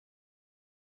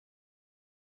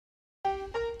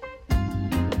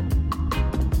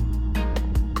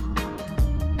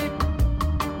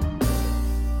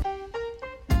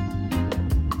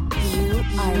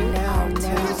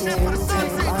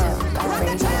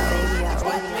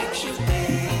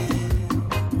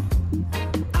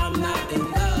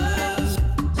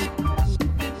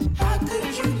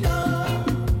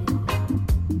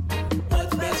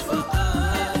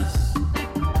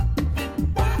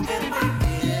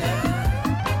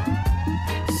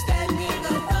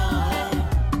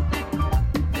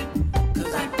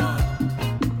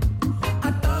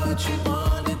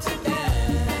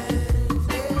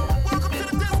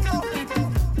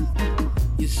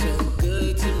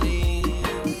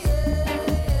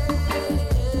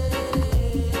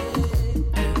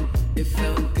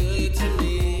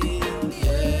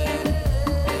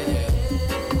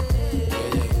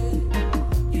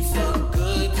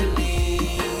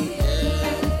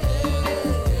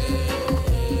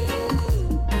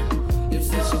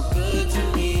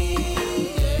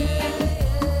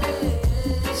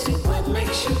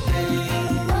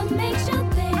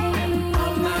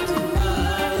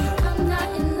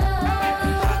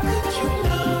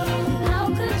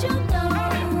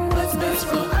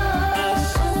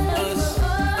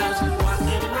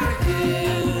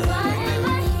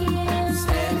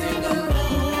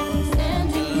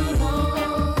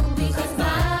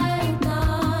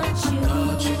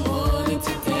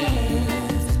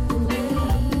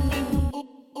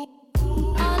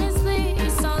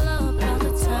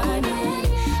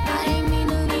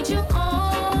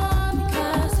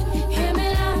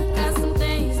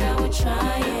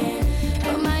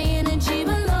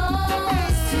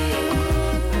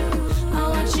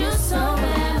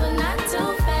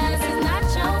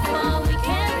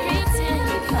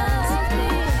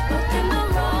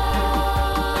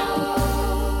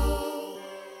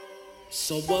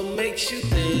So what makes you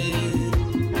think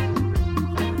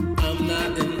I'm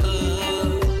not in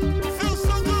love? Feels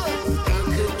so good. How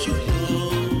could you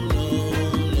know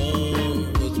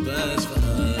what's best for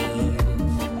us?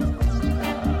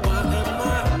 Why am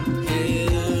I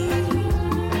here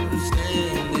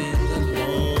standing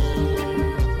alone?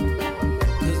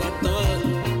 'Cause I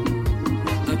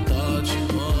thought you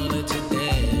wanted to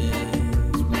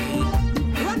dance with me.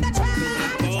 Run the track.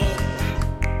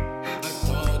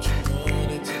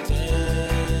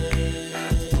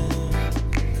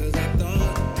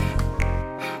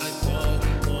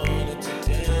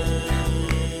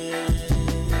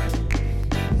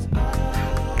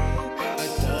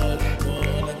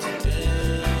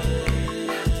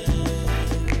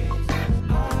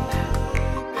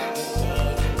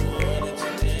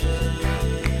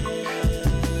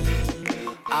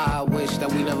 I wish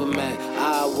that we never met.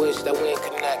 I wish that we ain't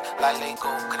connect. Like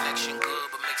Lego, connection good,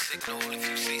 but mix it cold if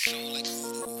you say so.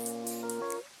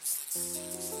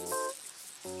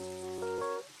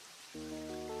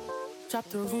 Drop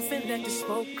the roof and let the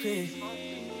smoke clear.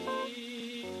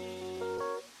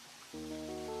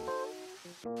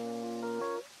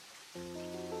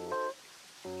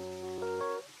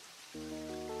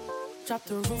 Drop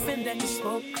the roof and let the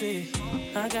smoke clear.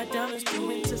 I got diamonds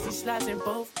doing twisty slides in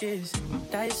both ears.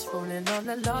 Dice rolling on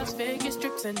the Las Vegas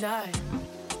strip tonight.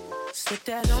 Slip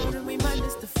that on and we might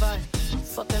miss the fight.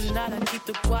 Fuck the night, I keep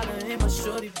the guala in my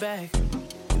shorty bag.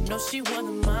 You know she one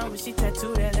of mine when she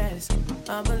tattooed that ass.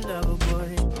 I'm a lover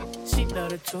boy, she love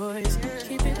the toys.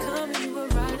 Keep it coming, you a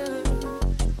rider.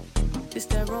 This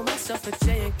that roll myself a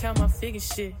J and count my figure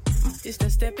shit. This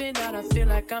that stepping out, I feel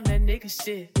like I'm that nigga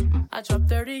shit. I drop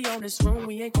 30 on this room,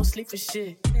 we ain't gon' sleep for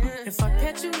shit. If I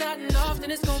catch you nodding off,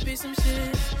 then it's gon' be some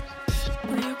shit.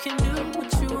 Well, you can do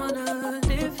what you wanna,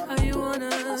 live how you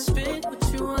wanna, spit what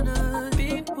you wanna,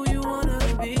 be who you wanna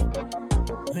be.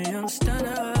 A young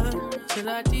stunner, till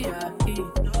I die.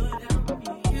 You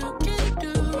can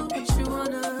do what you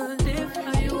wanna, live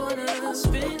how you wanna,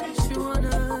 spit what you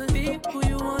wanna, be who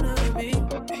you wanna be.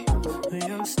 A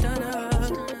young stunner,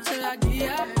 till I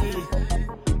die.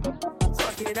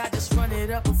 Fuck it, I just run it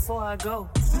up before I go.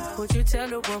 Would you tell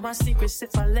the world my secrets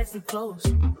if I let you close?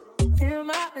 In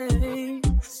my age,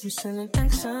 you sending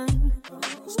action.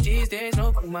 These days,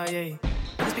 no kumaye.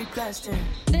 Let's be blasting.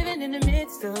 Living in the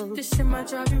midst of this shit might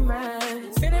drive you mad.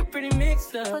 Feeling pretty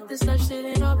mixed up, but this life shit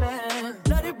ain't all bad.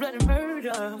 Bloody, bloody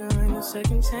murder. There ain't no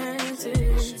second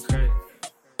chances.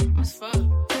 That's fuck.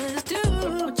 Just do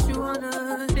what you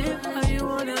wanna, live how you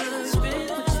wanna, spit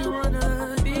what you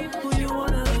wanna, be who you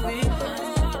wanna be.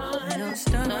 And I'm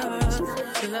stunner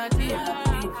till I die.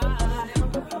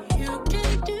 You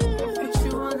can do what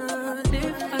you wanna,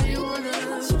 live how you wanna,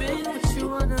 spit what you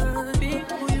wanna, be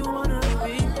who you wanna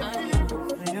be.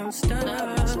 And I'm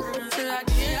stunner till I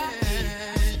die.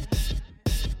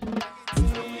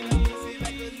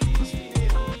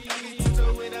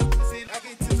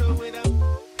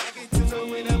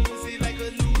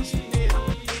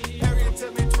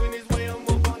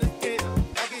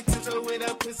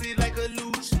 Pussy like a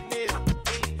illusionaire.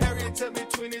 Harriet tell me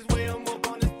 20s way I'm up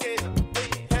on the scale.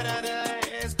 Head out of her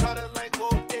ass, caught her like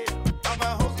Odell. All my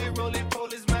hoes get rolling,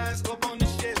 police minds up on the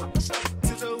shelf.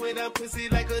 Tilt with that pussy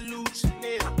like a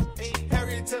illusionaire.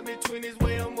 Harriet tell me 20s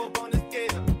way I'm up on the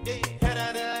scale. Head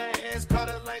out of her ass, caught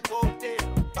her like Odell.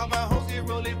 All my hoes get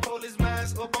rolling, police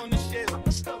minds up on the shelf.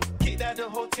 Kicked out the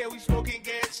hotel, we smoking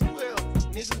gas, well.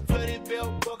 Niggas bloody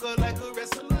belt buckle like a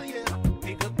wrestler, yeah.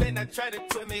 I try to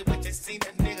put me what you seen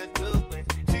that nigga doing.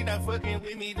 She not fucking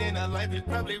with me, then her life is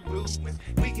probably ruined.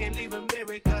 We can't leave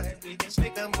America and we just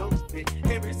make a movie.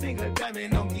 Every single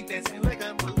diamond on me dancing like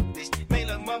a movie. Made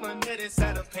a mama nut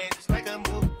inside her pants like a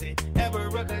movie. Ever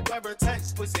rugged, rubber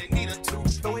tights, pussy need a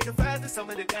tooth. Go with the vibes of some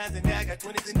of the guys and now I got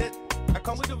 20s in that. I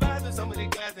come with the vibes of some of the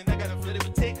guys and I got a flip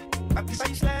of tick. I peep how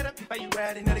you slide, I peep how you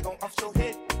ride, and now they gon' off your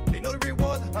head. They know the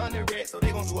rewards are on the red, so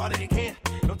they gon' do all that they can.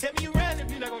 Don't tell me you ride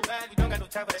if you not gon' ride, we don't got no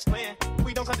time for that plan.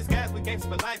 We don't cut this gas with games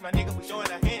for life, my nigga, we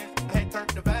showing our hands. I had turned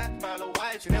the vibe, my little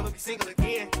wife, you'll never be single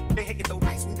again. They hate get no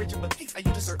rice, we richer but peace, I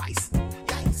you deserve ice.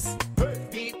 Yikes. Hey.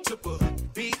 Big tripper,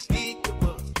 big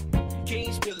tripper,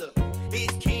 king spiller,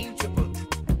 big king tripper,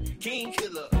 king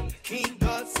killer, king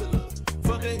Godzilla.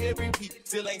 Fuck her every beat,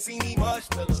 still ain't seen me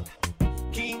marshmallow.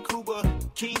 King Cuba,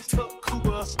 King Tuck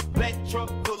Cuba, black truck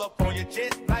pull up on your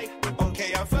jet like.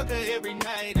 Okay, I fuck her every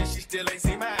night and she still ain't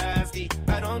seen my eyes.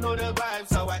 I don't know the vibe,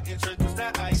 so I introduced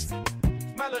the ice.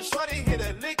 My little shorty hit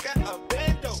a lick at a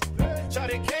bando.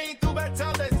 Shorty came through my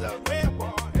town, that's a red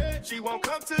one. She won't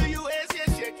come to US,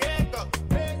 yes she can't go.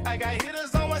 I got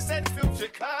hitters on my set, film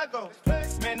Chicago.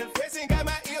 Manifesting got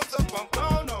my ears up, I'm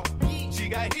gone on. She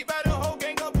got hit by the whole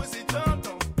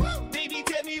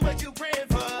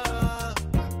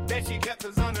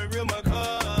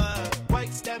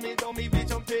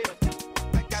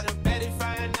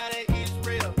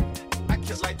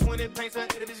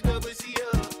pussy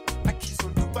up. I keep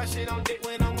some Dubai shit on deck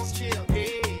when I'm on chill.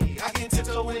 Hey, I can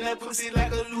tiptoe in that pussy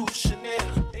like a loose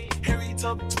Chanel. Harry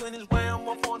tuck between his wham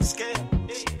up on the scale.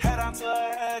 Head out to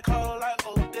her head, call her like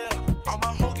Odell. All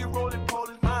my hoes get rolling,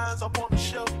 polling minds up on the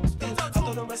shelf. I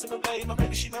throw the rest of the day, my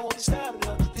baby, she might want to stab it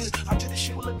up. I did the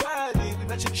shit with a bad we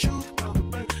match the shoes.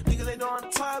 Niggas they know on the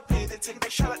top, they taking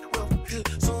that shot like the rough.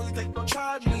 So only they gon'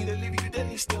 charge me, they leave you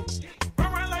deadly still.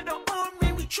 Run around like the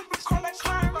army, we trippin' car like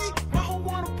Kyrie. My whole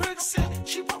want a Percocet,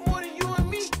 she want more than you and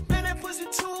me. Man, that pussy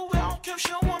too wet, I don't care if she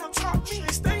don't wanna talk me.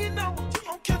 They staying up, I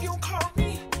don't care if you don't call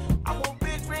me. I'm on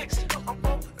big racks, I'm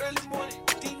on early morning.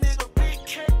 These niggas big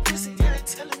cat pussy, yeah, they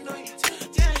tellin' on you.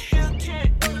 Yeah,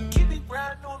 Hellcat, gonna keep me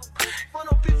riding on them. Run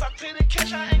up if I play the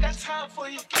catch, I ain't got time for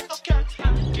you. Get no cat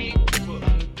time. King Kipper,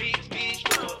 bitch, King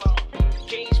Killer,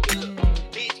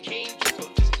 bitch, King Kipper,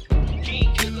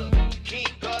 King Killer, King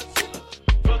Godzilla.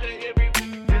 Fuckin' every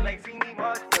week, feel like see me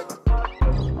Marcella.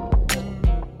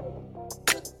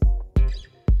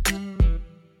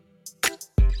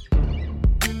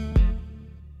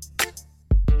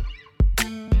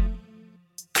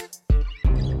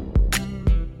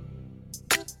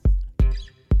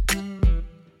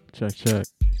 Check, check.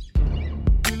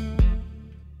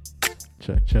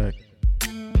 Check, check.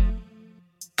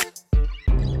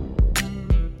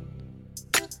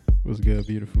 What's good,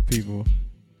 beautiful people?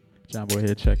 John Boy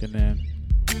here checking in.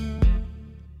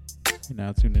 You're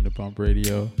now tuned into Bump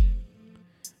Radio.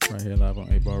 Right here live on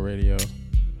 8-Ball Radio.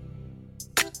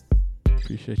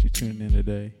 Appreciate you tuning in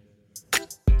today.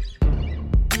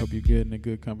 Hope you're good in a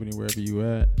good company wherever you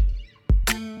at.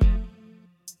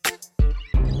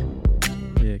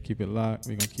 Yeah, keep it locked.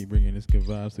 We're going to keep bringing this good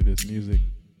vibes through this music.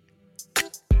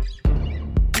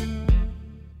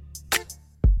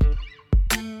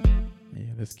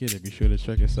 Yeah, let's get it. Be sure to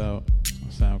check us out on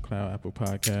SoundCloud, Apple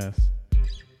Podcasts,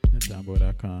 and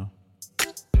JohnBoy.com.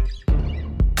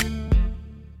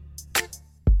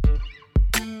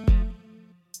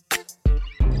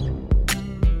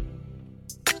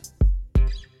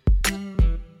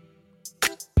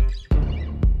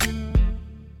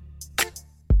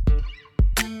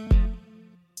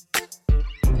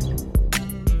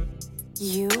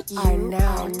 You are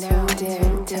now tuned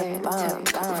in to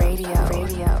Bump Radio.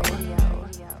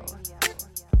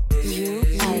 You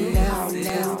are now tuned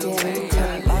in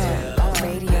to Bump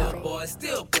Radio. Boy,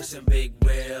 still pushing big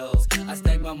wheels. I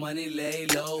stack my money, lay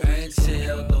low and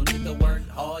chill. Don't need to work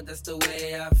hard, that's the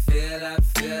way I feel. I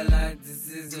feel like this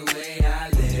is the way I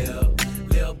live.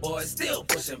 Little boy, still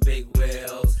pushing big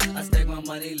wheels. I stack my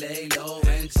money, lay low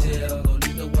and chill. Don't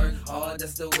need to work hard,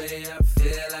 that's the way I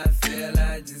feel. I feel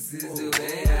like this is the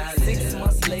way I live. 6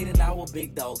 months later, now a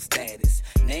big dog status.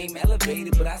 Name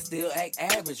elevated, but I still act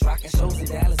average. Rocking shows in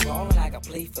Dallas, ballin' like I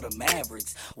play for the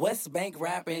Mavericks. West Bank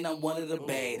rapping, I'm one of the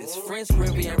baddest. French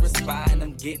Riviera spy, and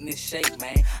I'm getting in shape,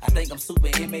 man. I think I'm super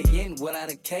M.A.N.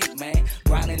 without a cake, man.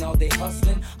 Grinding all day,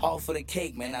 hustling, all for the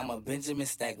cake, man. I'm a Benjamin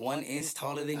Stack, 1 inch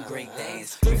taller than Great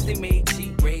Dance. 50 made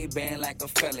cheap, red band like a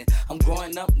felon. I'm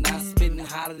growing up, now spitting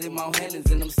hotter than Mount Helens.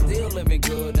 And I'm still living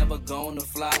good, never going to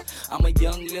flop. I'm a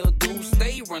young little dude,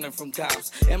 stay running from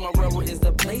cops. And my rubber is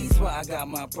the place where I got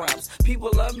my props.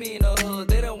 People love me in the hood,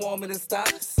 they don't want me to stop.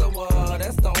 So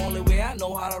that's the only way I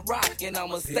know how to rock. And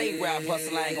I'ma stay rap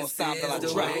hustle, I ain't gonna stop till I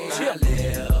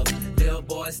drop. Little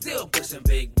boy still pushing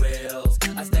big wheels.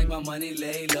 I stack my money,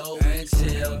 lay low and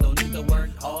chill. Don't need to work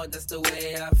hard, that's the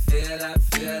way I feel. I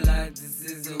feel like this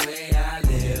is the way I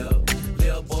live.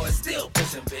 Little boy still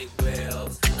pushing big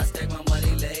wheels. I stack my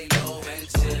money, lay low and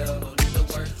chill. Don't need to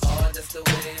work hard, that's the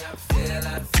way I feel.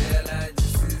 I feel like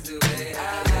this is the way I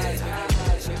live.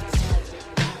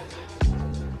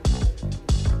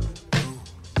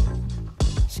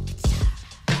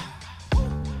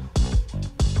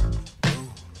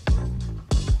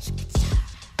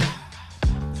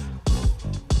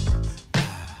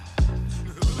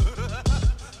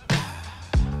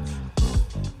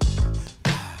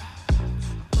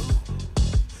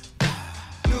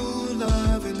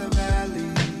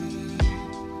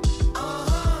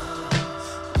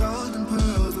 Golden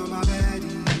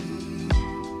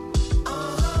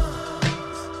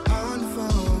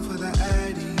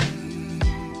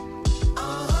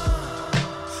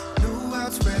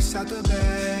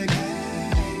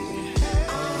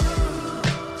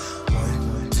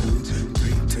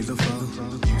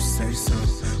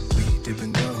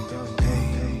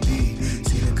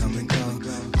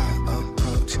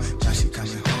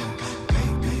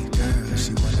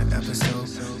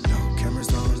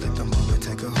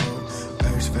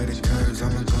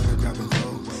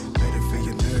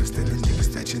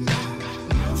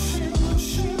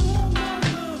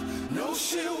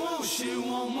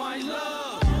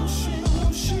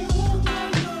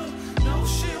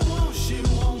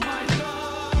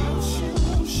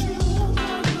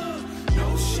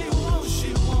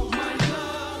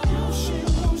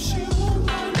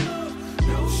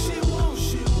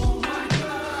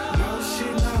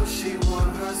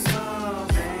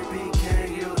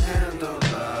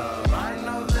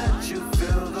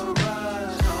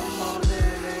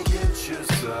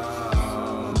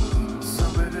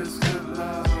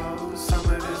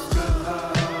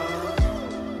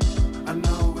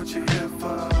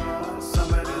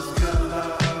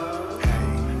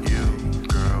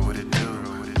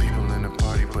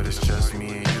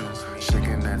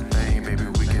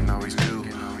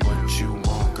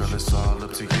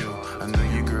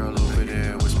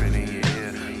there, whispering in your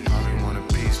ear. Probably want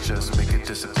a piece, just make it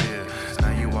disappear.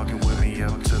 Now you walking with me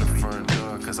up to the front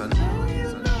door, cause I know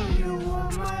you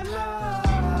want my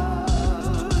love.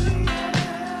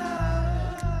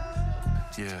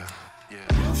 Yeah,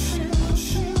 yeah. No shit, no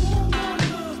shit, want my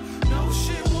love. No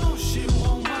shit, won't she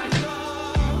want my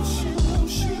love. No shit, won't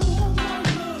she want my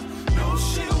love. No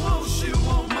shit, won't she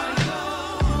want my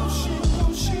love. No shit,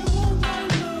 won't she want my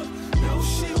love. No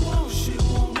shit, won't she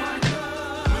want my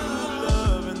love. New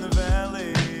love in the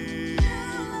valley.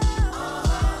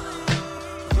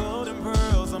 Golden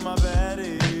pearls on my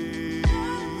baddie.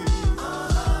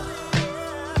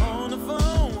 On the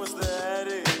phone, what's that?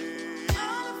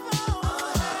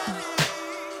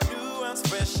 New ounce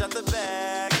fresh out the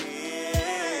bag. Baby,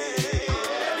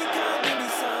 come give me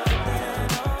something.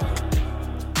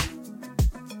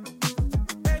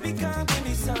 Baby, come give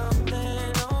me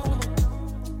something.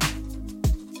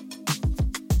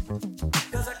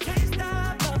 Cause I can't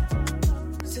stop up.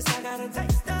 Since I got a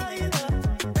taste of your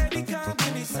love. Baby, come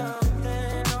give me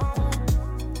something.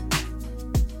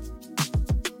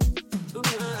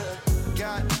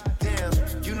 God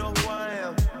damn, you know who I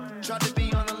am. Tried to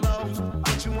be on the low,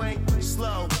 but you ain't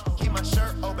slow. Keep my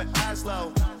shirt open, eyes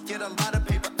low. Get a lot of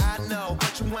paper, I know,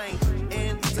 but you ain't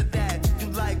into that. You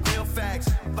like real facts.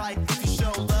 Like if you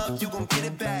show love, you gon' get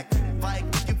it back. Like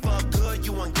if you fuck good,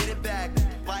 you won't get it back.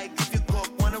 Like if you cook,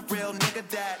 want a real nigga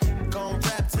that gon'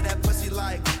 rap to that pussy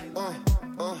like,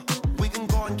 We can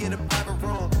go and get a private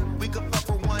room. We could fuck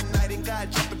for one night and God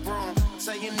drop the broom.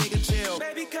 Say your nigga chill.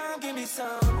 Baby, come give me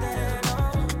something.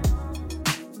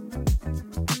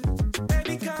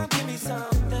 Baby, come give me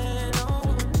something.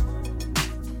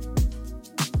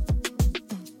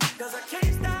 Cause I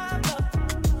can't stop up.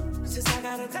 Since I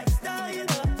got a taste of your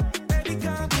love. Baby,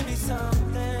 come give me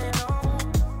something.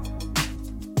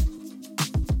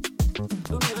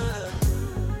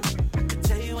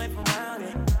 Tell you ain't from around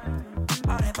it.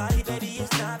 All that body, baby,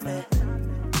 it's not fair.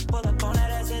 Pull up on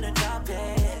that ass in a drop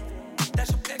dead.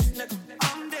 That's your ex nigga.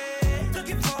 I'm dead.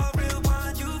 Looking for a real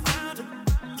one, you found it.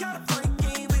 Got a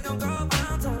freaky, we gon' go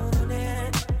bounce on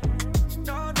it.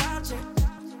 No doubt,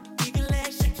 yeah. You can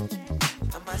let shit.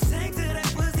 I might sing to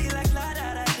that pussy like la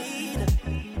da da dee.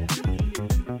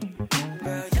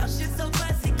 Girl, your shit so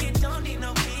classic, it don't need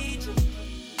no feature.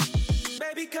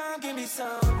 Baby, come give me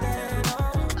something.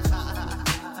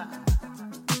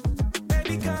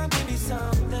 Baby, come give me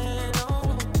something.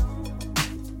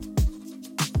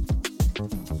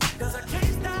 Cause I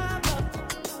can't stop up.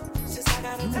 Since I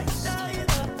got a taste of your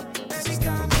love. Baby,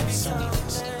 come give me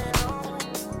something.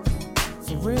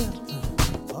 For real.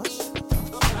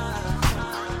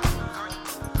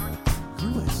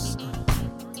 US.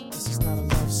 This is not a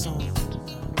love song.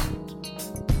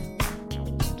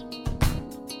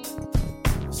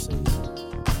 See.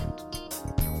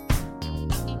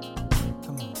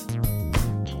 Come on.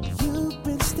 You've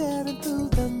been staring through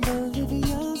the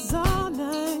Bolivians all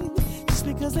night. Just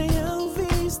because they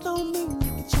LVs don't mean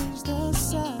you can change the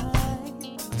side.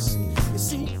 You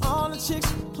see all the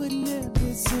chicks putting their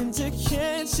bits into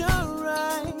catch your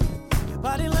right. Your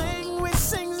body language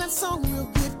sings that song real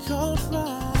good called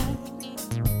right.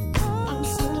 I'm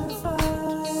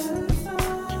certified,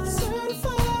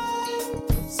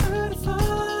 certified,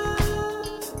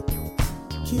 certified.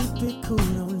 Keep it cool,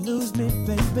 don't lose me,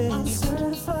 baby. I'm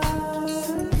certified,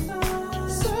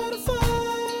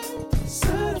 certified,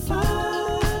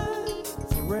 certified.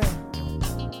 For real.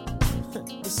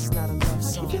 This is not a love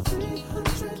song. I give you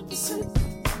 300%.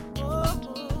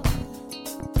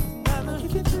 I'll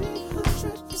give you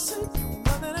 300%.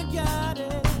 Now that I got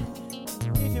it.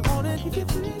 If you want it, give you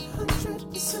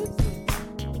 300%.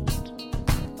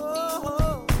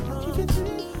 I'll give you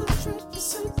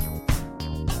 300%.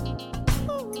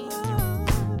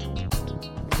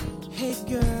 Hey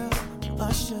girl, I'm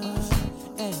Usher,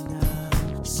 and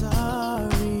I'm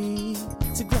sorry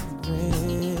to grab your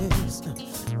wrist.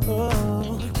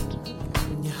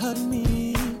 When you hug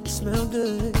me, you smell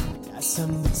good. Got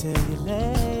something to tell you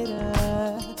later.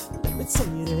 Let me tell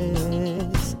you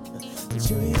this. But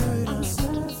you heard I'm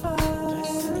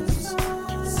certified,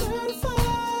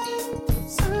 certified,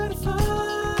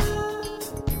 certified.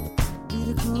 Be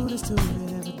the coolest who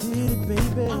ever did it,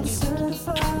 baby. I'm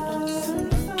certified,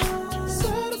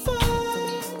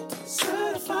 certified, certified,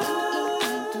 certified.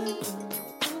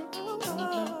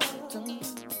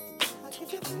 I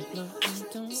give you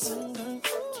 300%.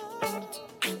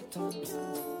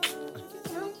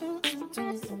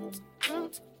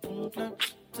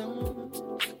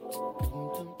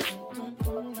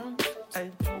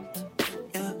 Hey.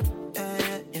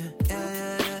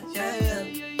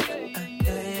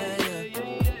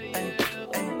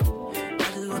 I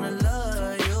just wanna love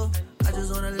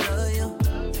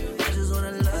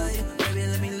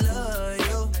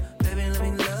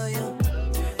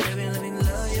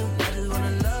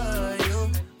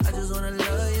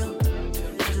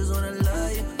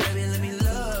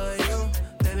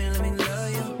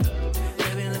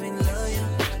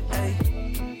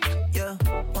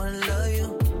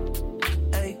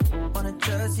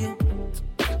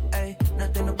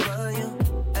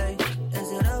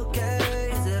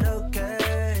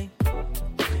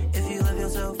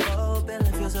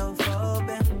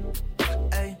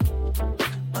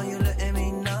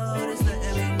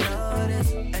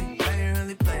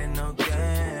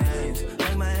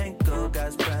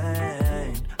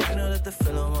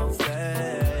I'm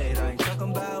afraid. I ain't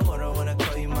talking about what I wanna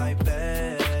call you my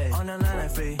babe. On the line, I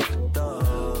free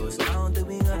those. I don't think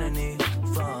we gonna need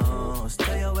phones.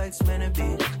 Tell your ex-man to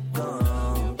be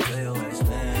gone. Tell your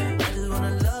ex-man. I just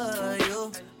wanna love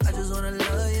you. I just wanna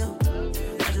love you.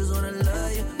 I just wanna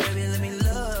love you. Baby, let me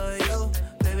love you.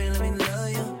 Baby, let me love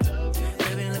you.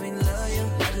 Baby, let me love you.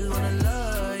 I just wanna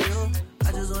love you.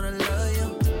 I just wanna love you.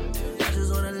 I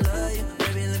just wanna love you.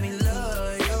 Baby, let me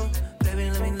love you. Baby,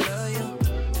 let me love you.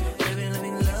 Baby, let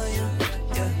me love you.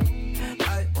 Yeah.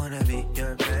 I wanna be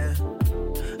your man.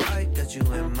 I got you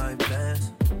in my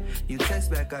plans. You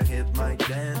text back, I hit my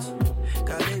dance.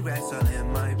 Got big racks all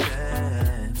in my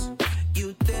pants.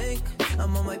 You think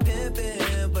I'm on my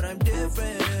pimpin', but I'm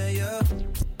different, yeah.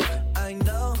 I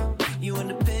know you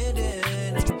independent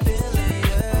and you feel it,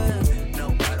 yeah.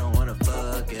 No, I don't wanna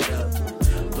fuck it up,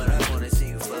 but I wanna see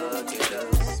you fuck it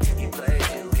up. You played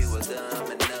you, we was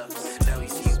dumb enough. Now we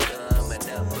see you coming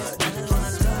up, but I just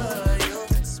wanna love you.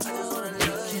 I just wanna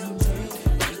love you.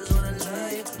 I just wanna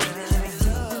love you. Baby, let me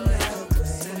love you.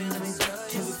 Baby, let me love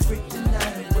you. Can we freak the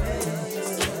night away?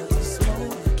 Can we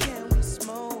smoke? Can we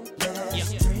smoke? Let's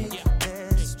drink.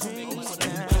 Let's drink. Let's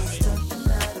start the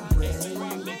night away.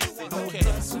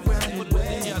 Dance around the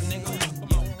way.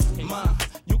 Ma,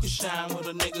 you can shine with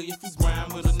a nigga if you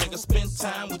grind with a nigga. Spend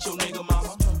time with your nigga,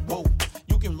 mama. Whoa,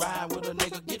 you can ride with a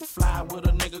nigga, get fly with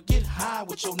a nigga, get high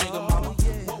with your nigga, mama.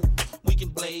 Whoa, we can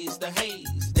blaze the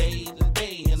haze day to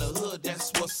day in the hood.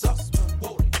 That's what's up.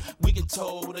 Whoa, we can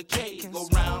tow the K, go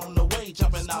round the way,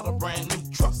 jumping out a brand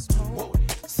new truck. Whoa,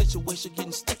 situation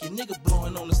getting sticky, nigga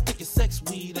blowing on the sticky sex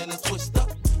weed and it twist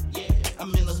up. Yeah,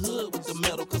 I'm in the hood with the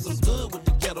metal, cause I'm good with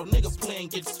the ghetto. Nigga playing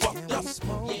get fucked up.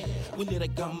 Yeah, we live a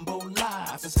gumbo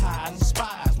life, it's high and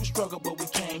spies. We struggle but we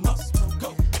came up.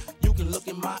 Go, you can look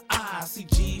in my eyes, see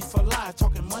G for life.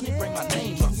 Talking money, bring my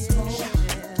name up. We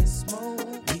can smoke,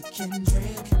 we can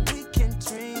drink, we can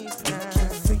drink. We can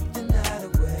freak the night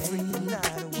away.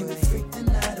 Can we freak the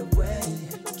night away?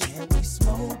 Can we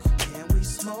smoke? Can we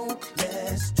smoke?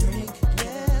 Let's drink,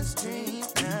 let's drink.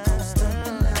 We gon' start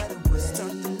the night away.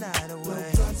 Start the night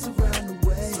away. No blunts around the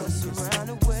way. Blunts around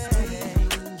the way.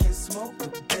 We can smoke the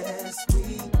best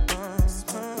weed.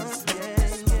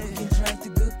 We can drink the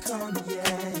good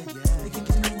cognac. We can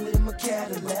do it in my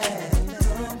Cadillac.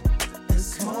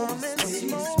 Come and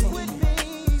smoke with me.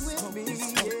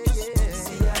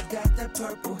 See, I got that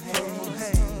purple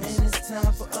haze, and it's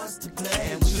time for us to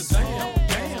play.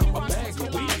 Damn, a bag of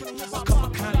weed, a cup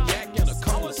of cognac and a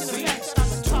couple of seeds.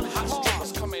 Two hot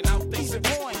strippers coming out, they some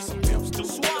pimps to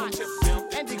SWAT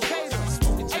and Decatur.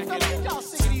 Hey, fellas, y'all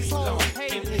see these hoes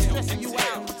haters stressing you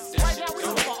out. Right now, we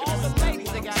look for all the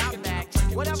ladies that got our back.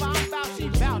 Whatever I'm about, she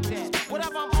bout that.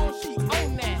 Whatever I'm on, she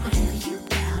own that. Whatever you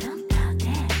bout, I'm bout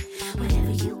that.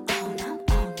 Whatever you own, I'm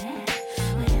on that.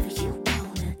 Whatever you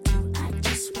wanna do, I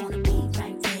just wanna be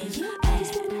right where you at.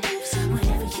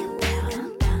 Whatever you bout, I'm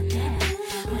bout that.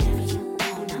 Whatever you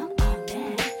own, I'm on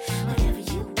that. Whatever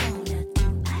you wanna do,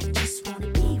 I just wanna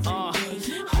be right where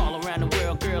you at. All around the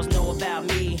world, girls know about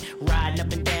me. Riding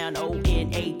up and down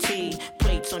ONAT.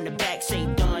 Plates on the back say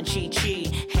Don Chi.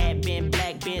 Had been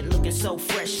black, been looking so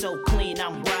fresh, so clean.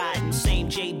 I'm riding, same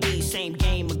JD, same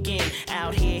game again.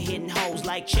 Out here hitting hoes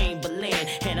like Chamberlain.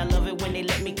 And I love it when they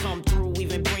let me come through,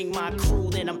 even bring my crew.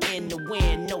 Then I'm in the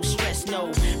wind, no stress,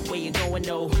 no. Where you going,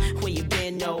 no. Where you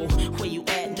been, no. Where you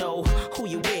at, no. Who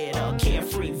you with,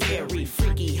 carefree, very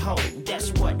freaky hoe.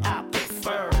 That's what I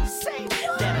prefer.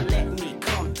 That'll let me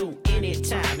come through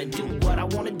anytime and do what I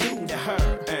wanna do to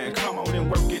her. And come on and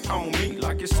work it on me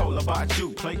like it's all about you.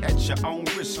 Play at your own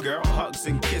risk, girl. Hugs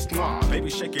and kiss, mwah. Baby,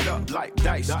 shake it up like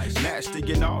dice.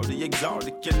 Nasty and all the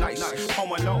exotic, you're nice.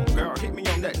 Home alone, girl, hit me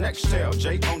on that next tail.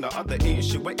 Jay on the other end,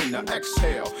 she waiting to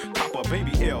exhale. Pop a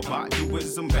baby L,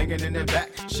 Badu-ism banging in that back.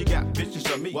 She got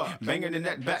bitches of me banging in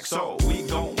that back. So we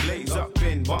gon' blaze up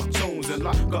in bump tunes and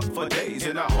lock up for days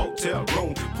in a hotel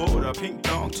room. Pull the pink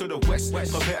thong to the west.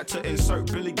 Prepare to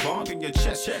insert Billy Bong in your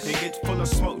chest and get full of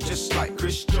smoke just like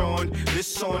Chris John.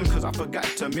 This on, cause I forgot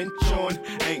to mention,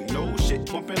 ain't no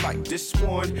shit bumping like this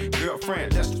one.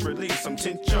 Girlfriend, let's release some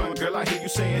tension. Girl, I hear you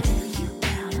saying, Whatever you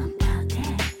bout, I'm bout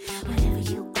that. Whatever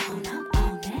you own, I'm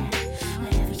on that.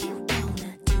 Whatever you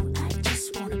wanna do, I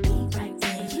just wanna be right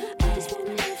where you at.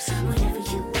 Whatever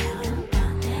you bout, I'm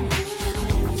bout that. Whatever you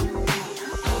own,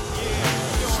 I'm on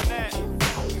that.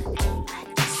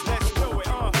 let's do it,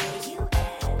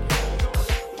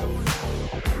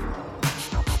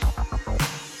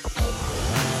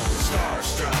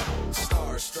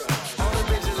 Starstruck. All the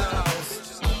bitches are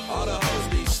hoes. All the hoes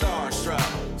be starstruck.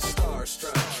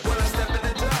 When I step in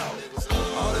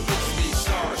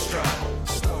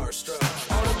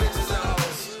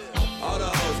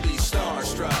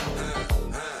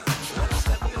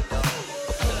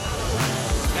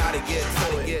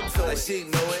she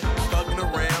know it. Fucking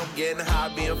around, getting high,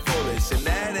 being foolish. And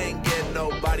that ain't getting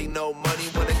nobody no money.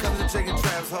 When it comes to tricking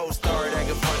traps, hoes start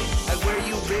acting funny. Like where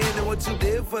you been and what you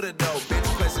did for the dough. Bitch,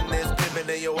 question this, pimpin',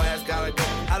 then your ass gotta go.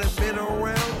 I done been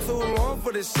around too long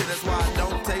for this shit. That's why I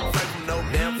don't take flex from no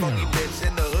damn funky bitch.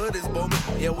 In the hood is booming,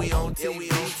 yeah, we on TV.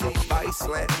 Vice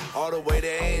slant, all the way to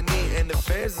A&E. And the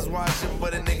feds is watching,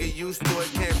 but a nigga used to it.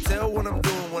 Can't tell what I'm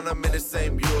doing when I'm in the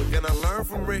same Buick. And I learn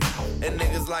from Rick and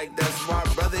niggas like that's why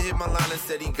brother hit my line and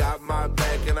said he got my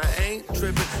back. And I ain't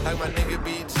tripping like my nigga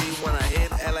BG. When I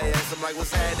hit LAX, I'm like,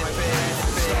 what's happening,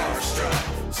 Starstruck,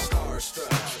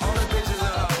 starstruck. All the bitches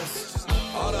are hoes,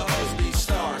 all the hoes be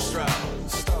starstruck,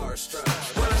 starstruck.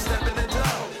 When I step in the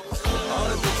door, all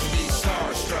the bitches be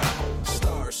starstruck,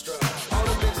 starstruck. All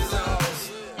the bitches are hoes,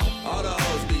 all the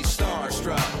hoes be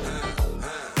starstruck.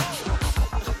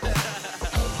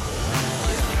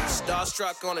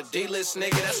 Starstruck on a D-list,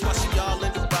 nigga. That's why she all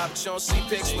in Dubai, but you don't see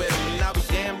pics with me. And I'll be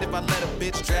damned if I let a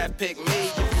bitch draft pick me.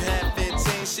 If you had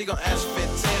 15, she gon' ask for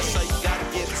 15, so you gotta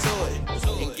get to it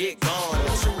and get going.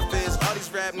 The truth is, all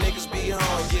these rap niggas be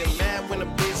home. Get mad when a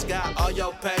bitch got all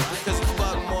your paper, cause you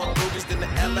fuck more groupies than the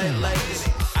LA ladies.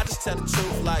 I just tell the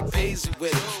truth like Peasy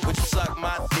with it. Would you suck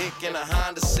my dick in a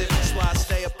Honda Civic? That's why I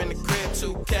stay up in the crib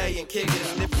 2K and kick it.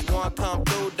 And if you wanna come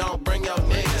through, don't bring your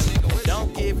niggas.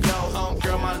 Don't give your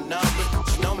homegirl my number.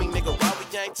 You know me, nigga, why we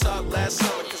ain't talk last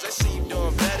summer? Cause they see you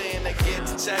doing better and they get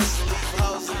to chasing. Leave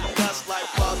hoes in the dust like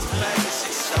Walter Payton.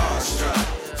 She's starstruck,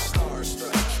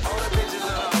 starstruck. All the bitches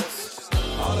are hoes,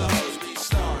 all the hoes be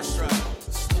starstruck,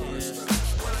 starstruck.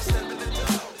 When I step in the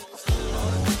door, all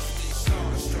the bitches be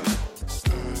starstruck.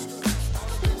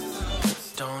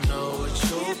 Don't know what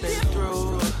you've been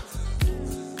through,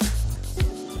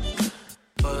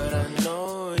 but I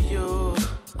know you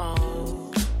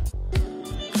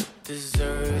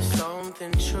deserve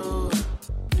something true.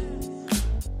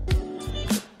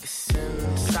 It's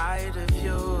inside of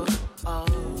you.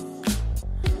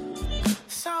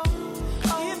 So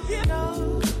open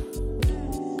up,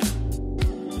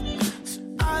 so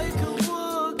I can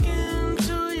walk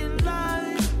into your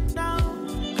life now.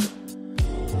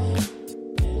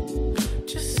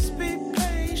 Just be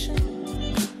patient,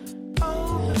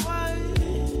 open wide.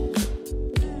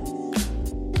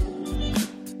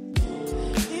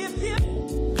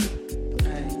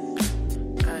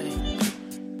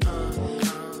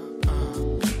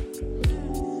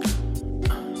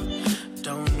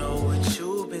 Don't know what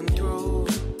you've been through,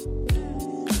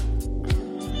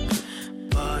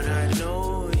 but I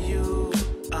know you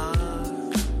are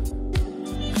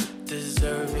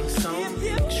deserving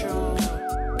something true.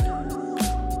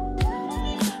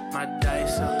 My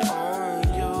dice are on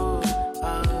you.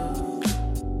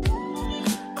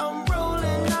 I'm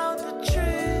rolling out the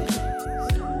trees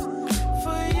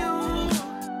for you.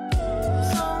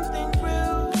 Something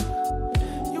real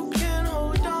you can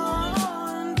hold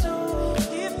on to.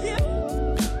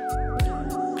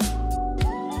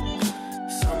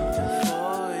 Something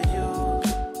for you.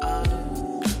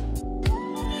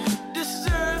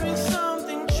 Deserving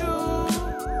something true.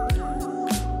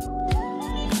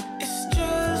 It's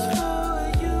just for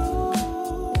you.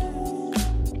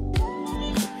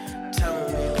 Tell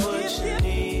me what you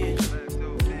need.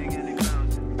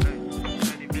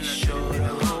 Be sure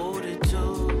to hold it to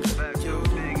you.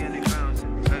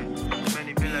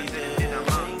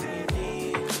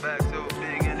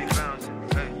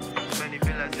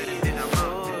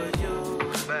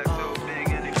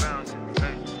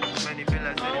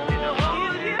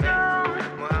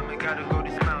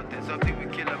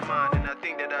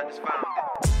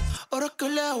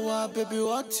 Baby,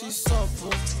 what is up?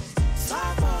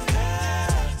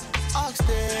 Ask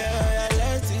there,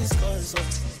 let this go.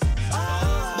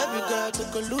 Baby girl,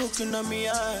 take a look in me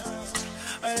eye.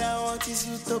 All I want is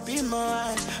you to be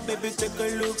mine. Baby, take a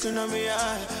look in me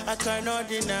eye. I cannot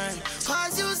deny.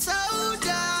 Cause you so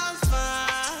damn fine.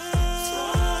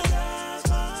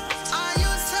 Are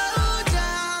you so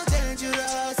damn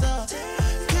dangerous?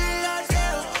 Killer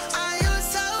girl, are you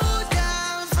so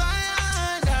damn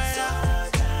fine?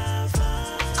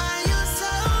 Are you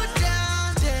so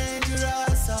damn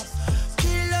dangerous?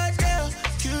 Killer girl,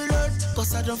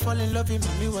 cause I don't fall in love with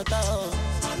mommy water.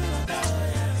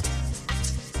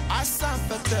 I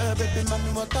suffer, baby,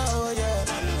 mommy water, oh yeah.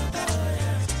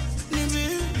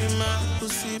 Leave my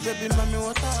pussy, baby, mommy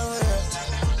water, oh yeah.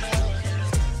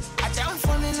 I don't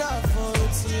fall in love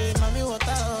with you, mommy water,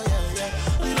 oh yeah.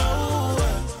 No,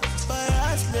 but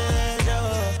that's better.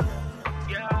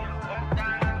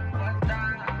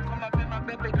 Come up in my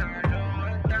baby girl,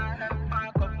 a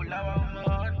couple hours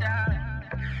more.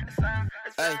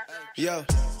 Hey. Yo,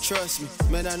 trust me,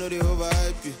 man, I know they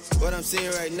overhype you. What I'm saying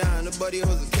right now, nobody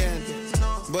holds a candle.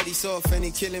 Body soft and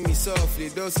he killing me softly.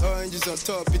 Those oranges on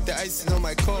top, with the icing on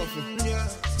my coffin.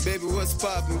 Baby, what's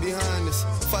poppin' behind us?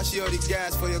 Flashy all the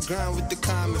gas for your grind with the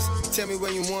comments. Tell me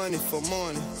when you want it for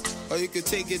morning. Or you could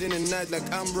take it in the night like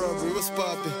I'm robbery. What's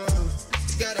poppin'?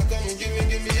 You gotta come and give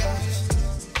me eyes.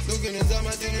 Looking inside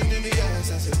my thing and give me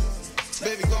eyes. I said,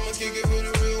 baby, come and kick it with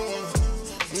a real one.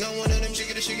 Not one of them shake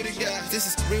it guys. This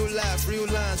is real life, real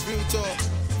lines, real talk.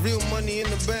 Real money in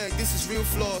the bank, this is real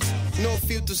flaws. No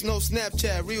filters, no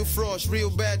Snapchat, real frost. Real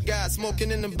bad guys, smoking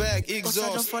in the bag,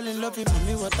 exhaust. I don't fall in love with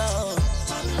mommy water.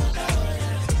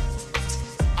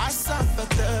 I suffer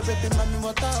the baby mommy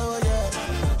water, yeah.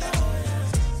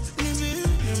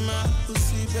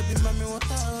 Baby mommy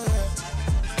water, yeah.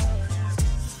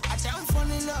 I don't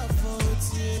fall in love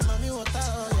with you, mommy water,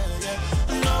 yeah.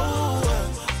 No,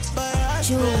 but I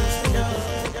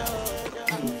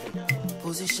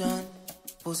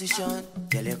Position,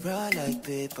 girl, it raw like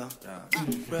paper,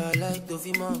 raw like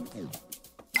Dovima.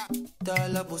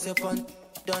 Tala pose upon,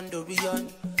 Dandorian.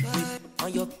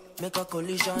 On your make a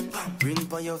collision, ring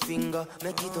by your finger,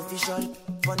 make it official.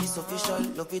 Fun is official,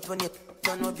 love it when you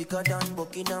turn up bigger than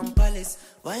Buckingham Palace.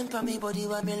 Wine for me body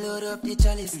when me load up the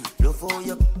chalice. Love for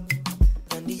you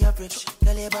than the average.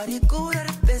 Girl, your body good at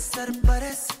the best at the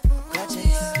baddest. Girl,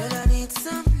 I need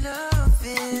some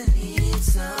loving, need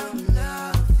some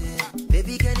loving.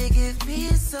 Baby, can you give me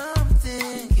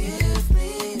something? Give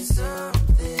me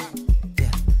something.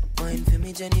 Yeah, wine for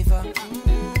me, Jennifer.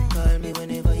 Call me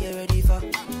whenever you're ready for.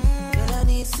 Girl, I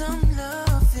need some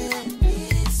loving,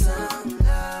 need some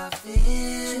loving.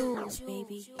 Jules,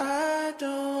 baby. I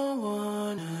don't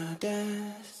wanna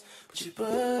dance, but you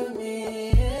put me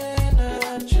in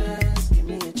a trance. Give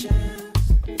me a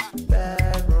chance.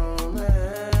 Bad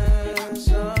romance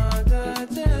on the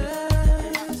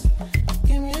dance.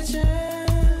 Give me a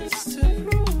chance to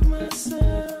prove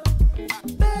myself.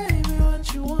 Baby,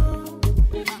 what you want?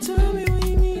 Tell me what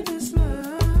you need this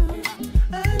love.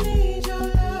 I need your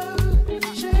love,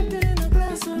 shaped in a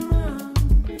glass of rum.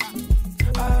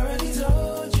 I already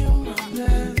told you my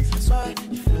plans. That's why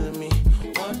you feel me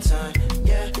one time.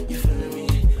 Yeah, you feel me.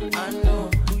 I know,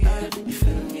 yeah, you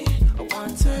feel me.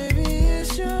 One time, baby,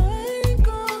 it's your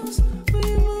ankles.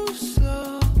 We move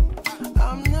slow.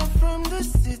 I'm not from the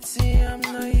city. I'm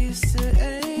not used to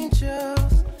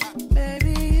angels.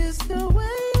 Baby, it's the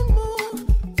way you move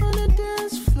on the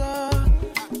dance floor.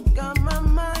 Got my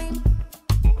mind.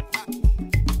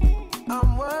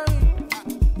 I'm worried.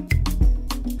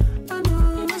 I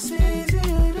know it's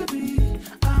easier to be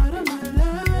out of my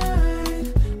life,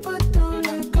 but don't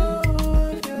let go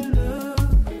of your love.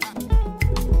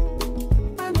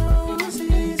 I know it's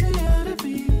easier to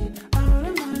be out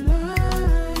of my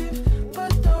life,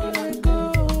 but don't let go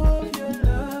of your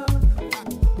love.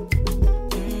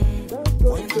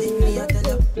 One thing me I tell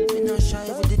you, me not shy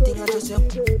with the thing I just you.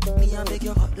 Me I beg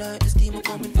you hot like the steam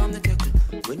coming from the kettle.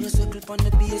 When you circle on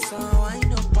the bass, I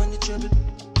wind up on the treble.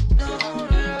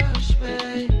 Don't rush,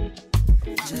 babe.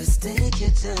 Just take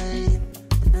your time.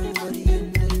 Nobody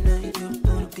in the night, you're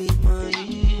gonna be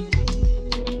mine.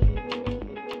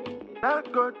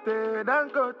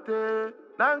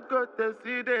 Dangote,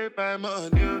 see they find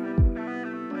money.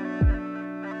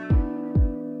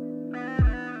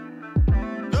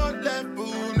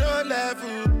 No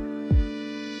level.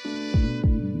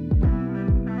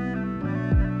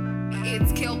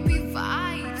 It's Kelpie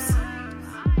Vibes.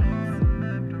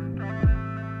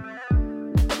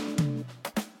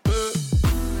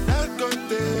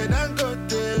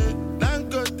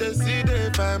 Dangote, see they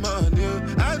find money.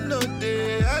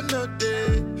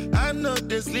 I know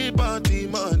they sleep on the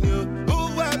money. Who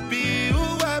happy?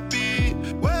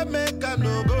 Where make I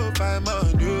no go find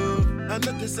money? I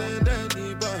know they send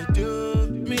anybody.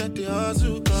 Me at the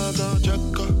hustle, go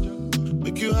check up.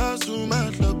 Make you hustle, my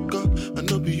luck up. I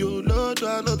know be your lord,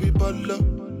 I know be baller.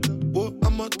 Whoa,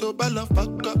 I'm a to baller,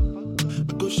 fuck up.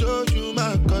 I go show you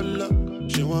my color.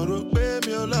 She want to pay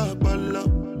me a lot, baller.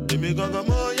 Let me go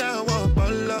more, yeah, I want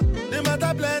baller. They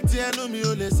matter plenty, I know me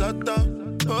only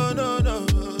satan. Oh no.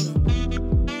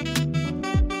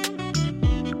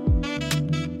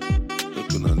 You're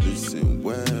gonna listen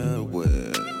well.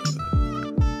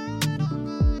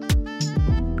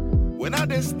 When I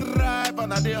dey strive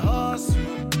and I dey hustle,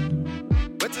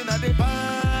 waiting I dey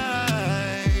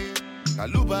find,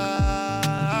 Kaluba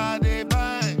I dey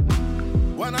find.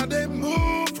 When I dey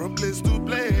move from place to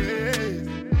place,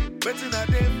 waiting I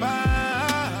dey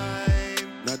find,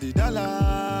 na the dollar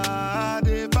I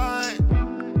dey find.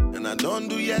 And I don't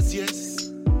do yes. And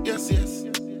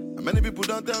many people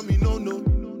don't tell me no.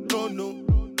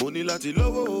 ní láti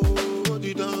lówó, ó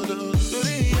di dandan.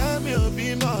 Torí ìyá mi ò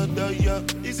bí mọ̀ ọ̀dọ̀ yọ.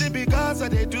 Is it because I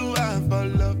dey do am for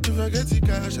love? If I get the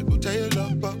cash, I go tell you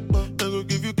love, papa. I go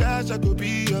give you cash, I go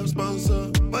be your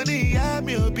sponsor. Money, ìyá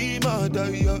mi ò bí mọ̀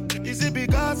ọ̀dọ̀ yọ. Is it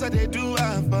because I dey do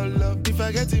am for love? If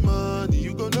I get the money,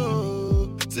 you go know.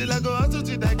 Till I go out to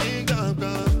the kingdom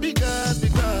come. Because,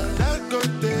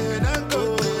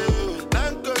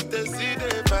 Dangote, see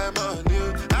they buy money.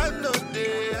 I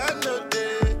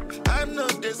know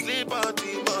they sleep on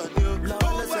the money.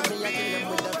 Lord, listen me, I kill them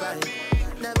with the vibe.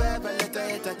 Never ever let a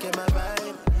hater kill my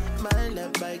vibe. My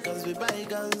left bygones with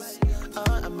bygones.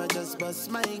 I'ma just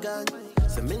bust my gun.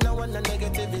 So me no want no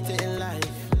negativity in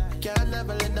life. Can't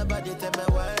never let nobody tell my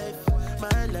wife.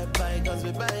 My left bygones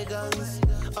with bygones.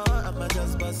 I'ma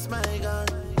just bust my gun.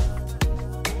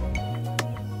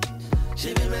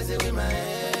 She be messing with my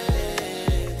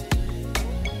head.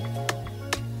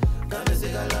 Got me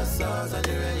sing a love songs on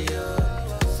the radio.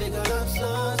 Sing a love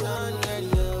songs on the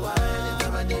radio. Why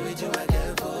anytime I deal with you I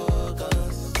can't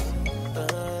focus?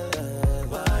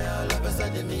 Why all of a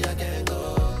sudden me I can't go?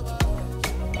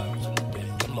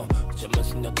 Come on, you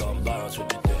must not go and bounce with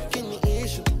the day.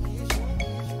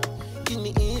 Give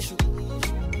me issue.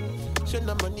 Should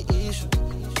the money issue.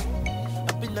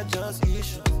 I've been not just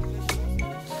issue.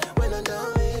 When I'm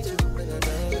done with you,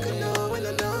 you can know when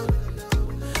I'm done.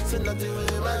 So nothing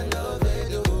with my love they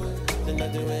do. So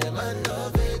nothing with my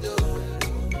love they do.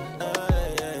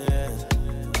 Yeah.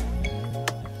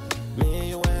 Me and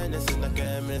you and this in the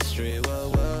chemistry,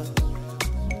 whoa.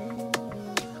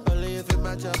 Only if it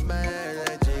match up my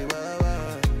energy,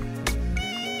 whoa.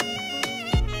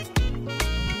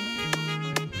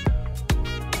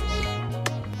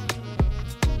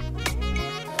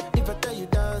 If I tell you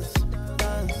dance.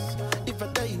 If I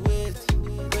tell you wait,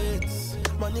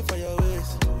 money for your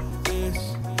waist,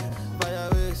 for your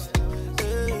waist.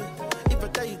 If I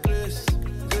tell you grace,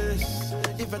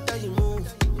 if I tell you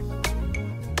move,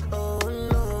 oh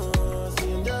no,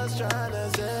 see I'm just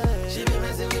tryna say. She be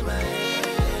messing with my head.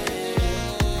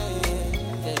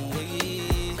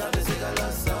 Got me sing a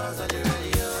love songs on the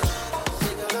radio.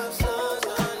 Sing a love songs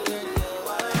on the radio.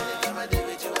 Why anytime I deal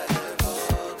with you I can't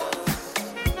focus?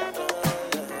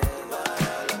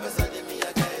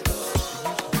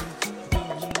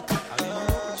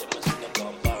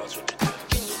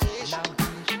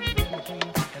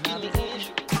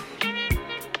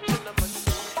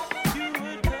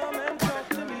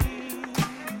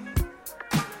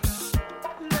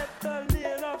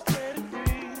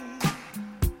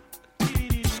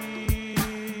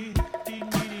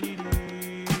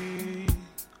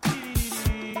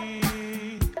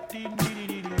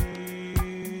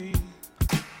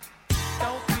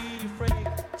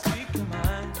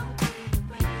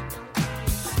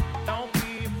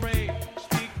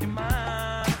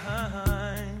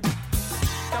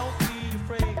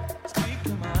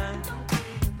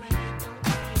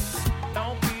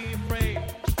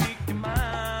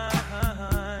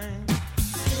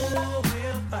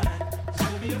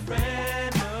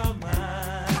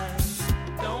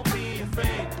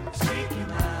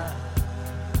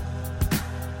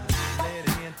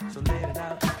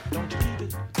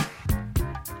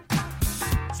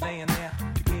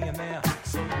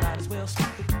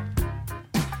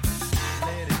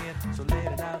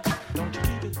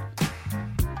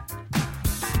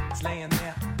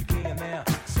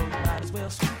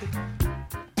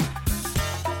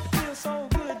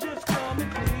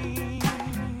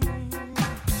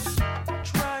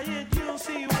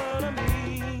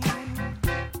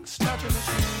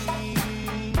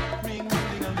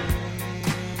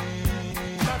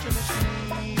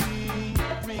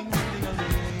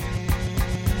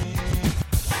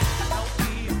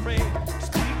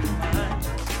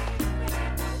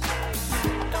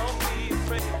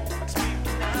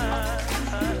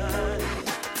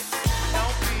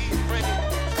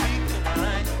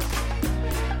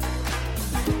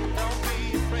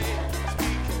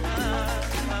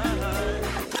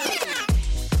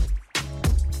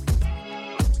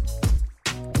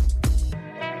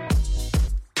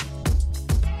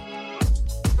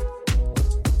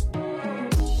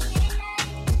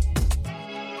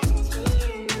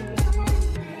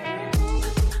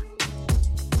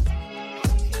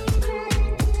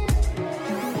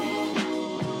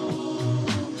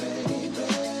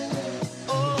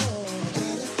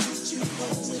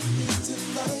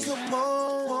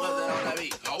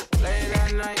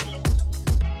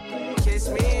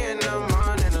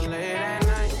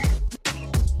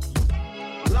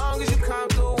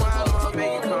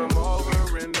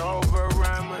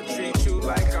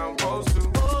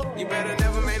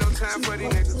 time for these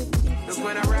niggas. Cause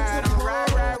when I ride, I'm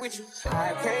ride. with you.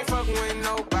 I can't fuck with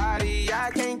nobody.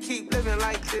 I can't keep living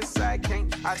like this. I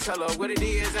can't. I tell her what it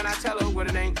is and I tell her what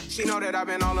it ain't. She know that I've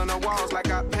been all on the walls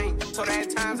like I paint. So that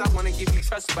at times I wanna give you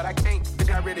trust, but I can't.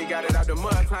 Bitch, I really got it out the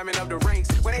mud, climbing up the ranks.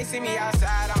 When they see me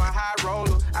outside, I'm a high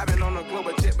roller. I've been on a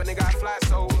global jet, but nigga I fly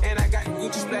solo. And I got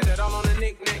Gucci splattered all on the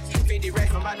knick-knacks. 50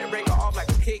 racks, I'm about to break her off like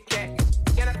a Kit Kat.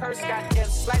 And a purse got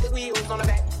F's, like the wheels on the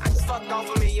back. I just fucked off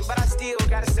 $1 million, but I still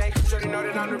gotta say, shorty know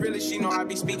that I'm the realest, she know I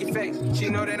be speaking facts. She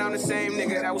know that I'm the same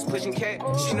nigga that was pushing cat.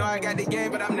 She know I got the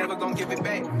game, but I'm never gonna give it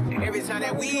back. Every time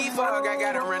that we fuck, I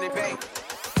gotta run it back.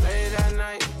 Late at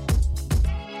night,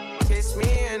 kiss me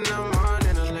in the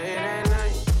morning or late at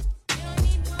night.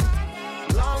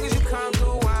 Long as you come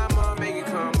through, I'ma make it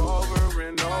come over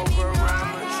and over.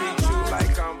 I'ma treat you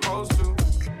like I'm supposed to.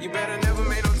 You better never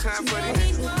make no time for the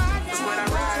niggas. Cause when I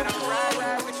ride, I'ma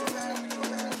ride with you.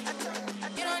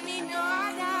 You don't need no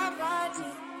other body.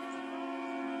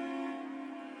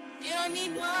 You don't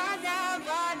need no other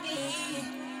body.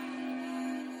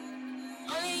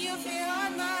 Only you feel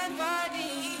on my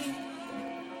body.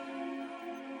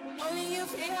 Only you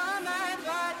feel on my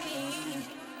body.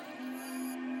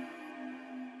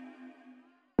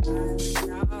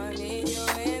 I need you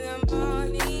in the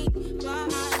morning, but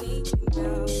I need you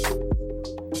now.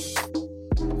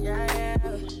 Yeah.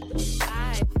 I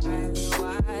finally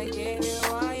why I gave you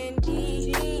all you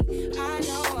need. I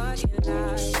know what you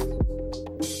like.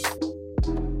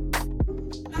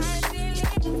 I feel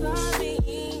it for me.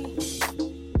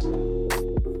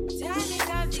 Tell me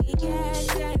nothing yet.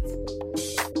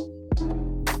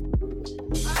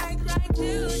 I try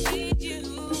to need you,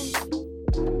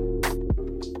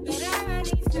 but I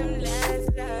need some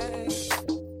lessons.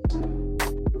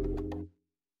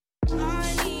 I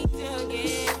need to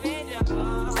give it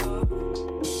all.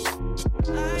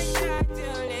 I try to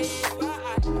live what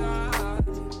I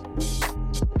got.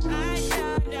 I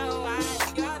don't know why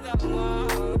you're the one.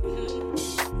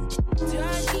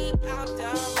 Turn me out of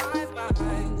my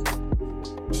mind.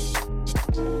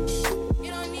 You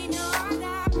don't need no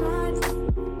other body.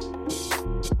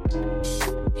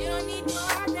 You don't need no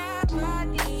other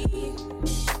body.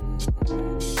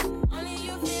 Only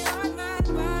you feel on my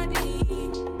body.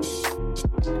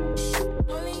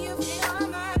 Only you feel on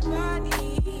my body.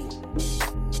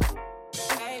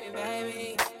 Baby,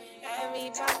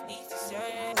 everybody's the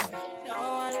same. No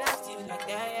one loves you like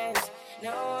that.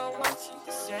 No one wants you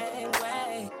the same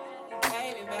way.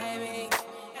 Baby,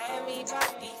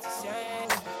 everybody's the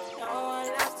same. No one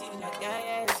loves you like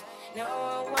that. No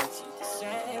one wants you the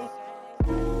same.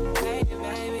 Baby,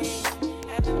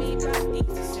 everybody's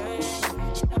the same.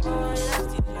 No one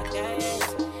loves you like that.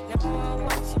 No one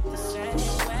wants you the same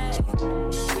way.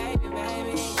 Baby,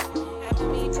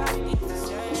 everybody's the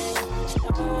same.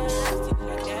 No one loves you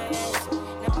like that.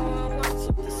 No one wants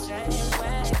you the same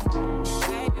way.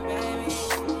 Baby,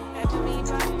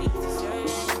 everybody's the same.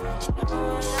 No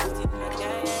one loves you like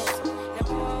that. No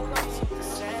one wants you the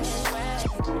same way.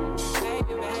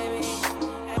 Baby,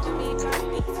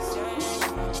 everybody's the same.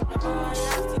 No one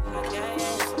loves you like that.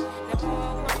 No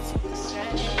one wants you the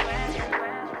same way.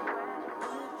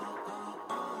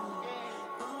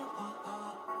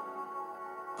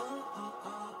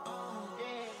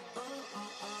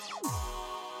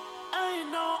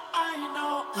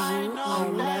 I know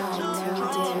that you're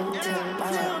drunk.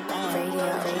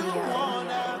 You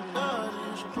wanna go to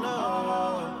this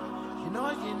club. You know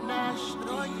you're nasty.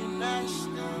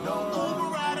 No Uber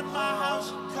ride at my house,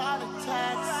 call a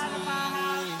taxi.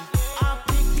 I'm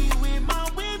picky with my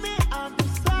women, I'm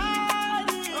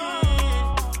deciding.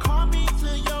 Call me to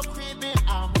your crib and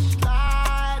I'm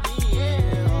sliding.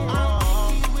 I'm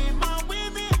picky with my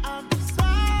women, I'm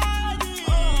deciding.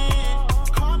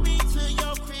 Call me to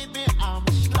your crib and I'm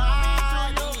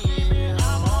sliding.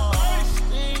 First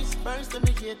things first, let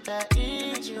me get that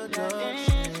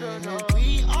introduction.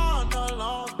 We on the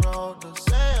long road to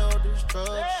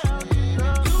self-destruction.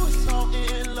 You was so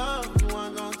in love, you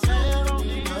weren't gonna tell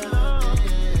me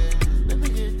nothing. Let me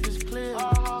get this clear,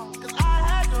 'cause I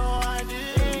had no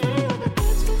idea.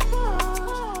 It's too much,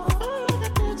 I feel like I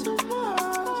did too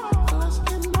much. Let's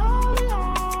get naughty, yeah,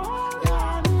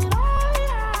 I need all,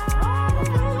 yeah. I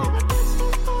feel like I did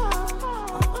too much,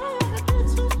 I feel like I did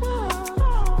too much.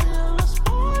 Yeah, let's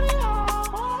party, yeah,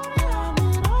 I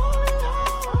need all, yeah.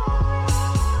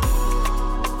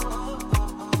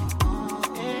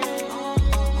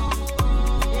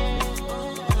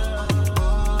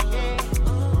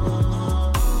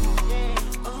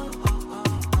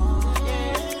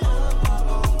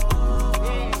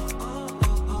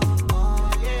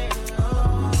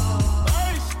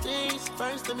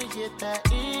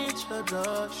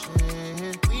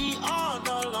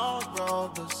 all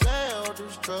the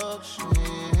self-destruction.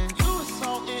 You was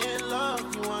so in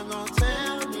love, you weren't gonna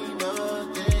tell me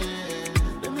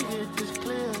nothing. Let me get this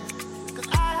clear, 'cause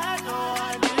I had no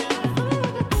idea.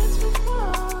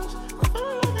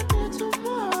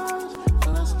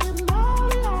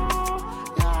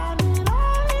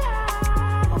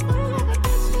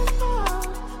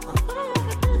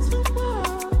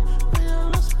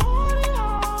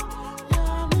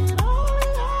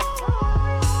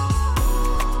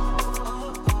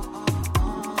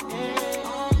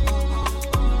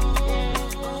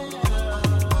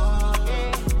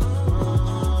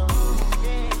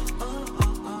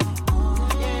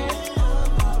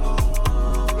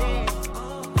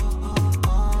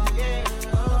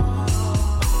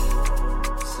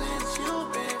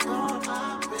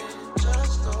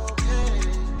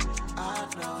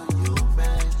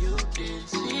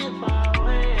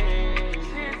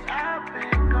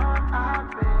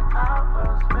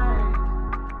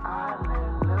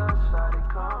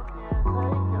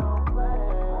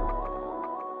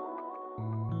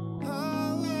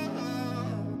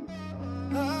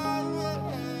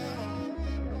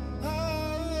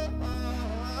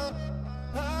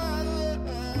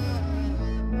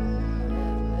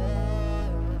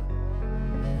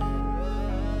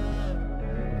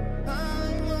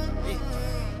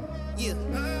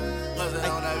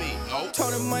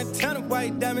 Tony Montana,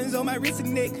 white diamonds on my wrist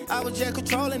and neck. I was just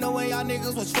controlling the way y'all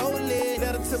niggas was trolling.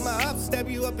 Better to my ups, step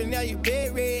you up and now you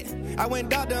bed red. I went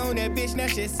doctor on that bitch, now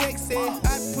shit sexy.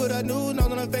 I put a nude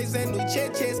on her face and new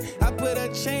chest. I put a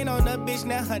chain on the bitch,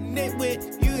 now her neck wet.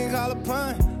 You can call a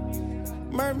pun.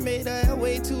 Mermaid, that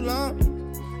way too long.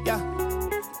 Yeah.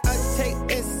 I take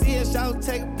SCS, y'all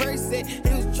take a Percocet.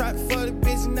 He was trying for the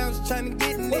bitch and I was trying to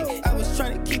get in it. I was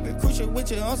trying to keep it crucial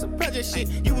with you on some project shit.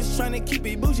 You was trying to keep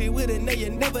it bougie with a nigga you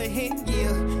never hit,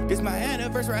 yeah. This my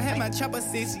anniversary, I had my chopper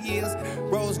 6 years.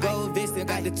 Rose gold Vista,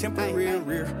 got the temporary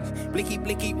rear. Blicky,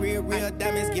 blicky, real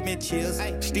diamonds give me chills.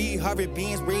 Steve Harvey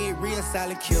Beans, red, real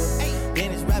solid kill.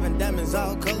 Dennis rapping diamonds,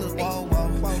 all colors, whoa, whoa.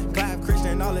 Clive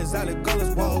Christian, all his solid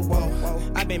colors, whoa, whoa.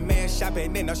 I been mad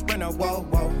shopping in a Sprinter, whoa,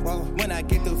 whoa, whoa. When I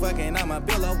get through fucking, I'm a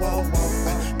biller, whoa,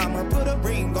 whoa. I'ma put a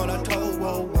ring on a toe,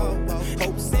 whoa, whoa.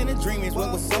 Hopes and a dream is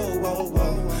what was sold, whoa,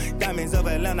 whoa. Diamonds of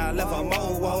Atlanta, I left a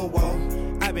mo, whoa,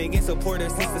 whoa. I been getting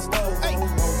supporters since the stove, whoa,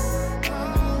 whoa.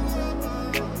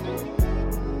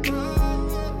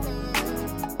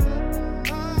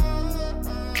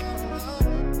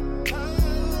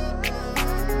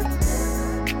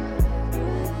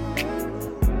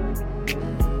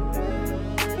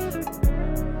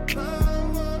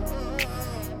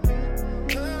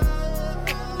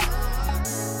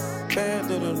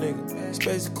 Bad little nigga,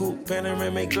 space coupe,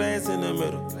 panoramic glass in the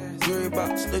middle. Jewelry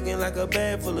box looking like a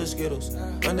bag full of Skittles.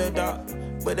 Underdog,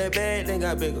 but that bag then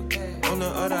got bigger. On the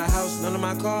other house, none of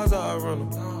my cars are a rental.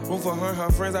 Room for her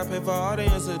friends, I pay for all the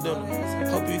incidental.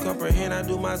 Hope you comprehend, I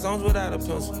do my songs without a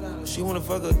pencil. She wanna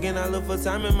fuck again, I look for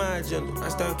time in my agenda. I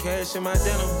start cash in my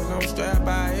denim, I'm strapped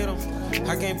by a hit 'em.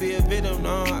 I can't be a victim,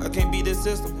 no, I can't be the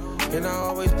system. And I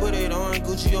always put it on,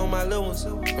 Gucci on my little ones.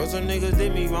 Know some niggas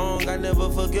did me wrong, I never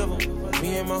forgive them.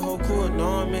 Me and my whole crew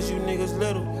enormous, you niggas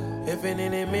little. If it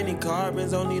ain't in many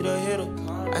carbons, don't need a hitter.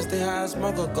 I stay high, I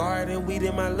smoke a garden, weed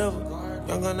in my liver.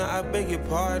 Young gunner, I beg your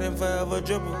pardon, forever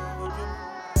dripper.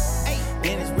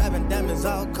 Dennis rapping diamonds,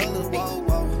 all colors, whoa,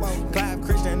 whoa. Clive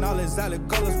Christian, all his solid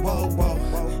colors, whoa,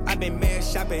 whoa. I been mad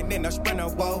shopping in a Sprinter,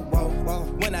 whoa, whoa.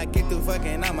 When I get through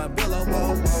fucking, I'm a biller,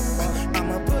 whoa, whoa.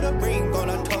 I'ma put a ring on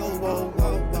a toe, whoa,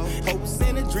 whoa. Hopes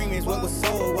and a dream is what was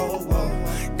sold, whoa,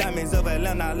 whoa. Diamonds of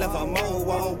Atlanta, I left a mo,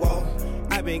 whoa, whoa.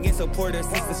 I been getting supporters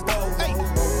since the stove, whoa.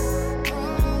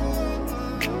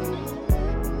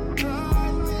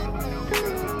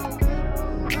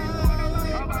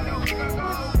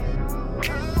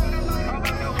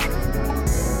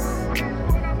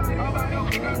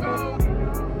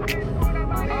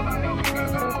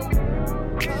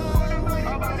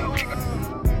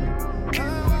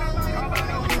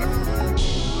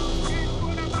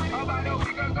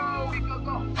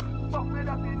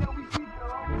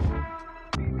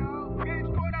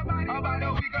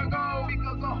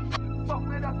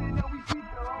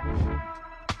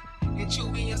 And you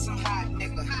be some hot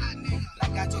nigga.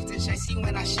 Like I told to JC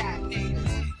when I shot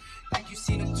niggas. Like you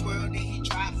see them twirl, then he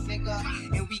drop figure.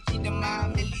 And we keep the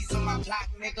mind millies on my block,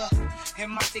 nigga.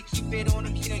 And my say keep it on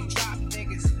him, he done drop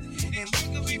niggas. And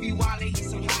nigga, we be wildin', he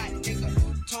some hot nigga.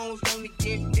 Tones only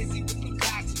get busy with the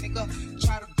clocks, nigga.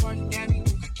 Try to run down and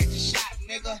you can catch a shot,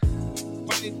 nigga.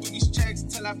 Running through these tracks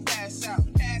till I pass out.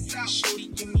 Pass out. Shorty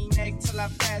give me neck till I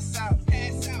pass out.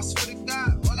 Pass out. I swear to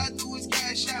God, all I do is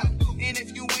cash out. And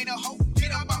if you ain't a hoe,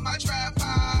 get up on my trap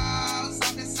house.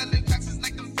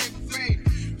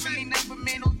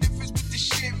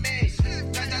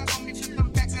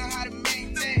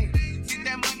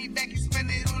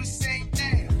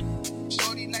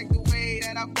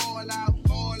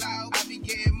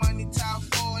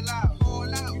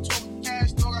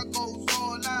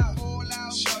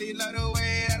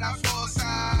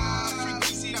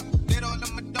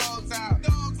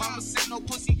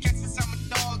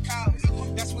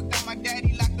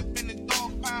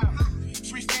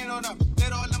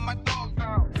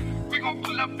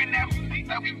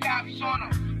 we cops on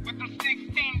them. With them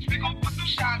 16s, we gon' put them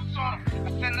shots on them. I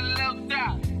send a little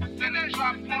dot, I send a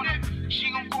drop on them. She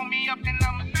gon' pull me up and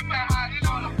I'ma sip the hot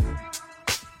on them.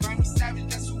 Grammy Savage,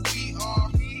 that's who we are.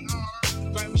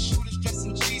 Grammy shooters dressed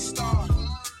in G-Star.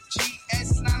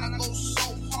 GS9, I go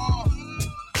so hard.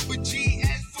 With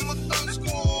GS from a thug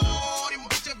squad. And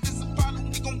bitch, if there's a problem,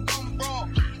 we gon' come raw.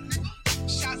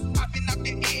 Shots popping out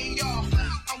the air, y'all.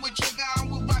 I'm with Trigger, I'm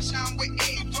with Rasha, I'm with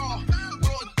A-Raw.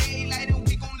 Broad daylight and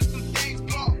we gon' let some things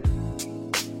blow.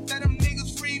 Let them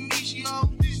niggas free me, yo.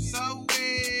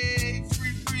 Subway,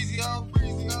 free Freezy, yo.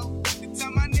 The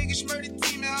time my niggas murdered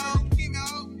team, yo.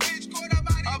 Bitch, caught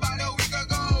about a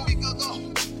week ago.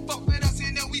 Fuck with us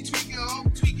and then we tweaking, ho.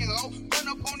 Run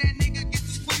up on that nigga, get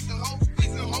the squeezing, ho.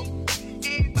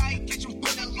 Everybody catch them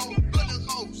bullet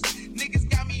holes. Niggas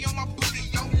got me on my bully,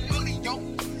 yo.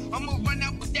 I'ma run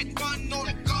out with that gun on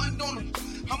them.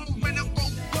 I'ma run up, go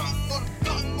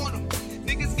gun on them.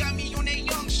 Niggas got me on that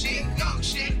young shit. Got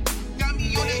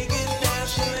me on that go dumb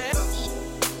shit.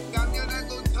 Got me on that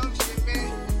go dumb shit,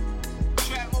 man.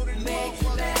 Trap mode and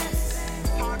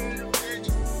motherfucker. Harder than the bridge.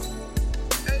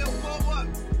 Hey, yo, pull up.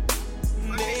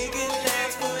 Make it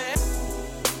last forever.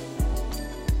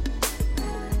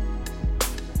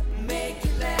 Make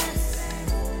it last.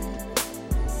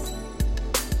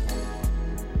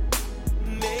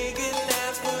 Make it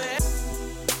last forever.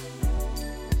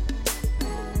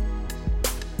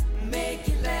 Make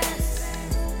it last.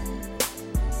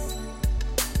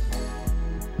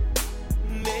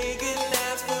 Make it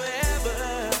last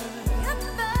forever.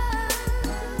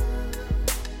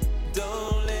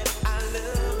 Don't let I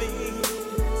love you.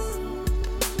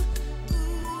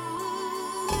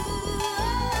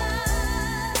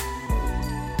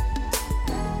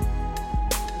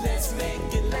 Let's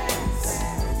make it last.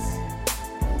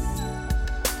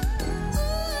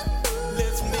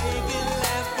 Let's make it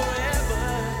last forever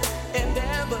and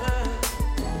ever.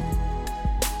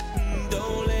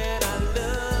 Don't let our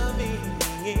love in.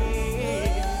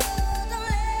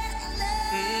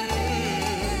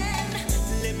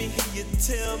 Let me hear you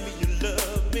tell me you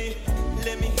love me.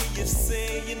 Let me hear you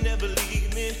say you never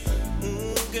leave me.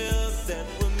 Girl, that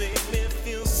would make me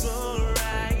feel so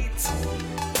right.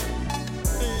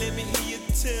 Let me hear you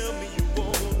tell me you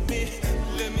want me.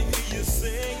 Let me hear you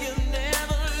say you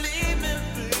never leave me,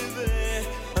 baby,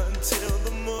 until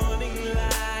the morning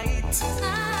light.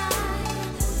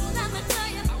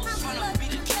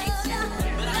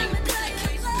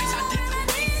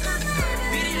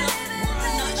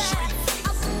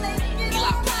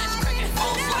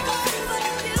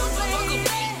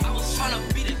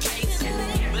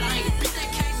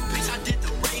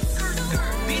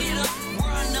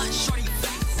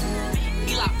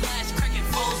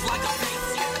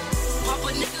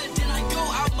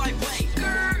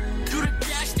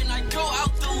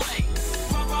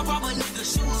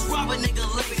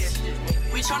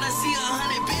 We tryna see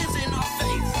 100 bins in our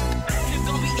face. Hip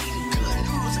gon' be eating good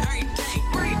noodles every day.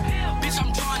 Bitch,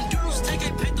 I'm drawing doodles, take a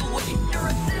pick away.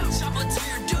 Chopper to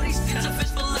your duties, it's a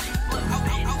fish fillet.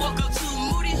 I woke up to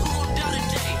Moody, who gon' die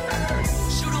today.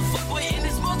 Shoot a fuckboy in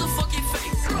his motherfucking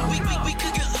face. We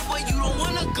could get up, but you don't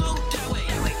wanna go that way.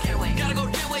 Gotta go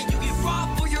that way, you get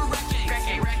robbed for your racket.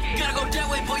 Gotta go that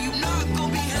way, boy, you not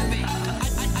gon' be happy.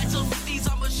 I told 50s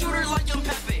I'm a shooter like I'm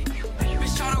Pepe.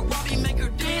 Bitch tryna rob me, make her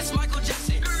dance, Michael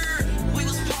Jackson. We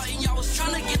was plotting, y'all was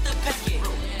tryna get the packet.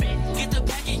 Get the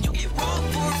packet, you get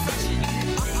robbed for a fraction.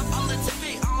 I'm the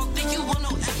tippet, I don't think you want no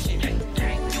action.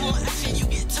 You want action, you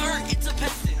get turned into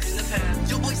peasants.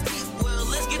 Your boys think, well,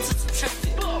 let's get to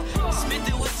subtracting. Smith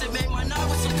and Wesson made my night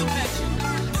with some compassion.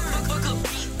 Fuck a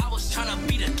beat, I was tryna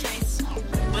beat a case.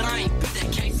 But I ain't beat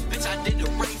that case, bitch, I did the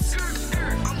race.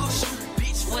 I'm gon' shoot,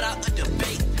 bitch, without a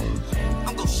debate.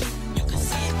 I'm gon' shoot, you can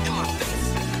see it in my face.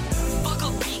 Fuck a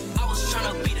beat, I was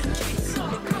tryna beat a case.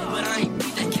 But I ain't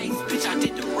beat that case, bitch, I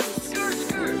did the race.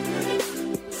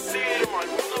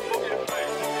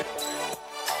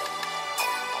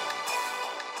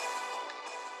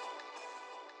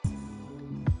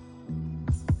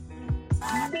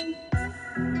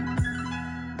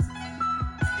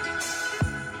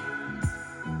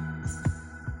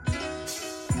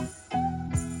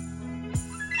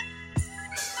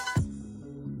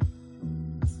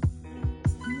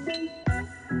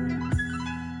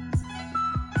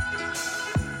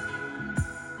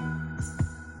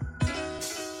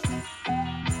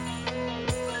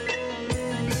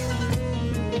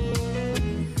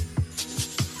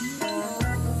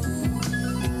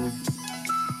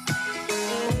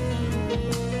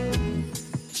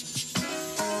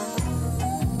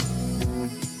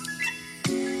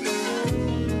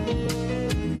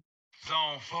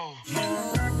 Zone 4.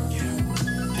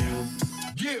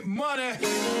 Get money.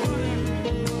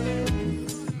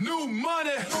 New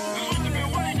money.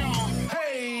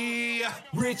 Hey.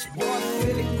 Rich boy,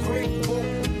 feeling grateful.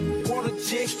 Wanna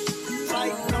chick,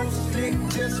 tight, no slick.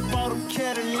 Just bought a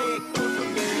Cadillac.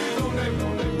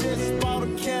 Just bought a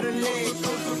Cadillac.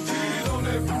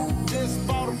 Just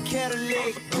bought a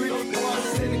Cadillac. Rich boy,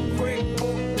 feeling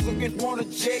grateful. Looking, wanna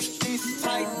check these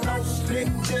tight, no slick.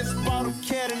 Just bought a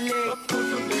Cadillac.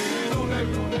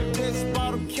 Just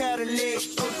bought a Cadillac.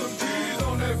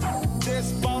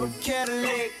 Just bought a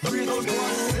Cadillac. Rich boy,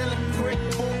 feeling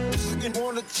grateful. Looking,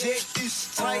 wanna check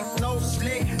these tight, no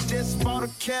slick. Just bought a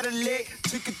Cadillac.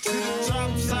 Took it to the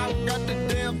top side. Got the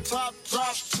damn top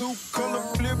drop. 2 color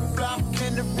flip flop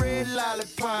and the red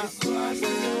lollipop.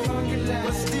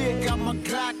 But still got my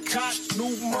Glock cock.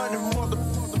 New money,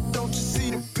 motherfucker. Don't you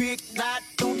see the big knot?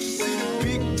 Don't you see the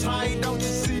big tie? Don't you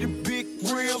see the big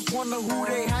rims? Wonder who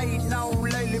they hating on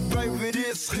lately, baby.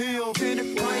 This hill.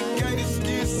 Kenny Payne, Gator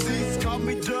Skid Seats. Call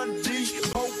me Dundee.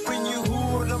 Hope in your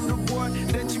hood, I'm the one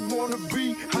that you wanna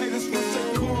be. Haters wish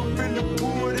they could in the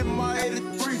wood in my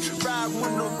 83. Ride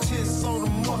with no tits on the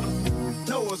mother.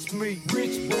 Know it's me.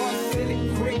 Rich boy,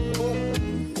 feeling grateful.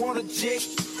 Wanna check,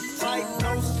 tight,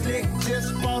 no slick.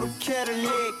 Just bought a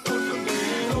Cadillac.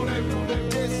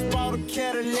 Just bought a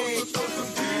Cadillac.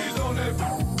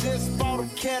 Just bought a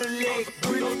Cadillac.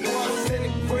 Rich boy,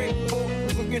 feeling grateful.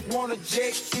 Looking, wanna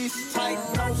check, these tight,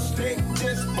 no slick.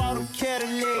 Just bought a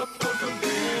Cadillac.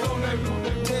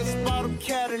 Just bought a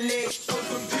Cadillac.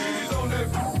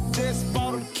 Just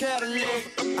bought a Cadillac.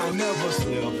 I never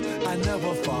slip, I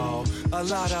never fall. A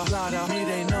lot of me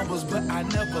they numbers, but I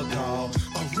never call.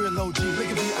 A real OG, look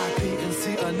at VIP and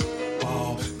see a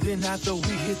ball. Then after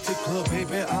we hit the club,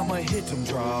 baby, I'ma hit them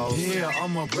draws. Yeah,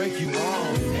 I'ma break you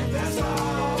off. And that's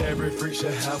all. Every freak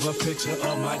should have a picture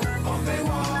of my on their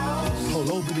walls.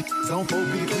 Pull over the don't go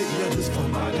be the clip, yeah, just for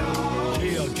my dog.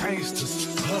 Yeah, gangsters,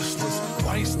 hustlers,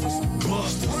 waisters,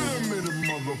 busters. Wait a minute,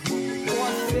 motherfucker.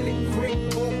 Boy, feeling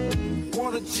grateful.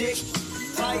 Wanna chick,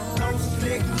 tight, no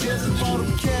slick. Just bought a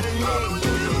Cadillac.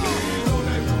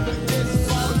 Just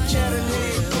bought a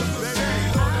Cadillac.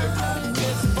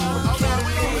 Just bought a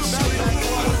Cadillac.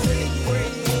 Boy, feeling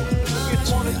grateful.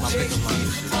 Wanna chick,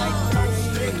 tight, no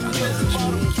slick. Just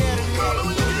bought a Cadillac.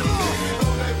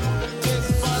 Just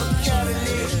bought a Cadillac. Just bought a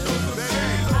Cadillac.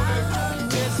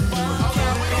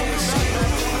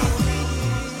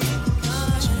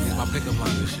 My pickup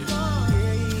line this shit. I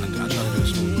try to do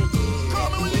this one.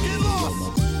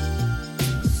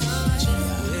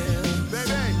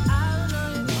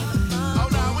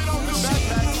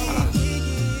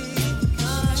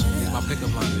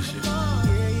 Pickup line this shit. I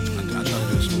try to do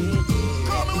this one.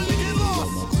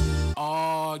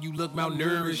 Oh, you look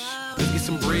malnourished. Let's get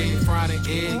some bread, fried an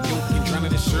egg, yolk and drown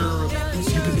it in syrup.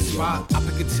 You pick a spot, I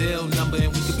pick a tail number,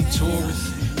 and we could be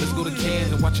tourists. Let's go to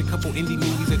Cannes and watch a couple indie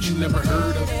movies that you never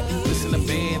heard of. Listen to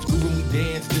bands, groove when we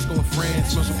dance, disco in France,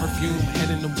 smell some perfume, head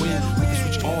in the wind. We can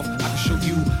switch off, I can show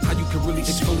you how you can really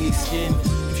exfoliate skin.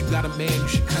 If you got a man, you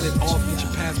should cut it off. Get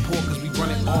your passport, cause we run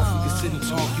it off. We can sit and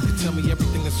talk, you can tell me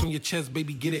everything that's on your chest,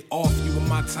 baby, get it off. You are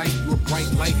my type, you a bright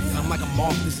light, and I'm like a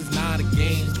moth, this is not a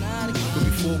game. But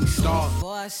before we start,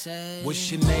 what's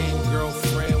your name,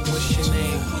 girlfriend, what's your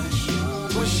name?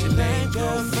 What's your name,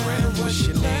 girlfriend, what's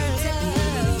your name?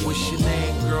 What's your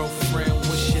name, girlfriend,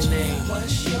 what's your name?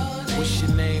 What's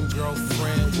your name,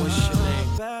 girlfriend, what's your name?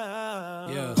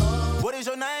 Yeah. What is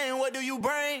your name? What do you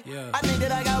bring? Yeah. I think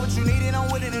that I got what you need and I'm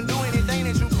willing to do anything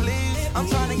that you please. I'm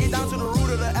trying to get down to the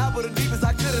root of the apple, the deepest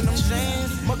I could in them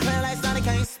jeans. My clan like Sonic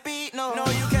can't speak, no. No,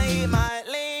 you can't hit my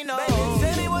lean, no. Baby,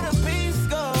 tell me where the peace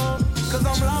go, cause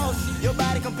I'm lost. Your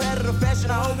body competitive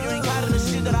fashion, I hope you ain't caught in the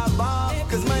shit that I bought.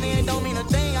 Cause money ain't don't mean a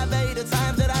thing, I bet you the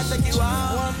times that I take you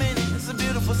out. 1 minute, it's a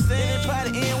beautiful scene, try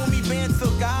to end when me being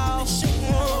took off.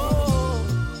 Whoa,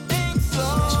 think so,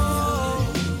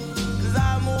 cause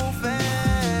I move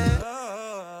fast.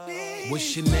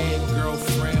 What's your name,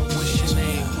 girlfriend, what's your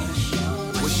name?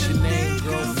 What's your name,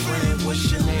 girlfriend,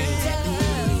 what's your name?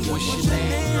 What's your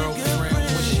name, girlfriend,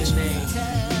 what's your name?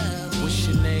 What's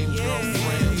your name,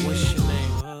 girlfriend, what's your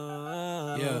name?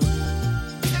 Yeah.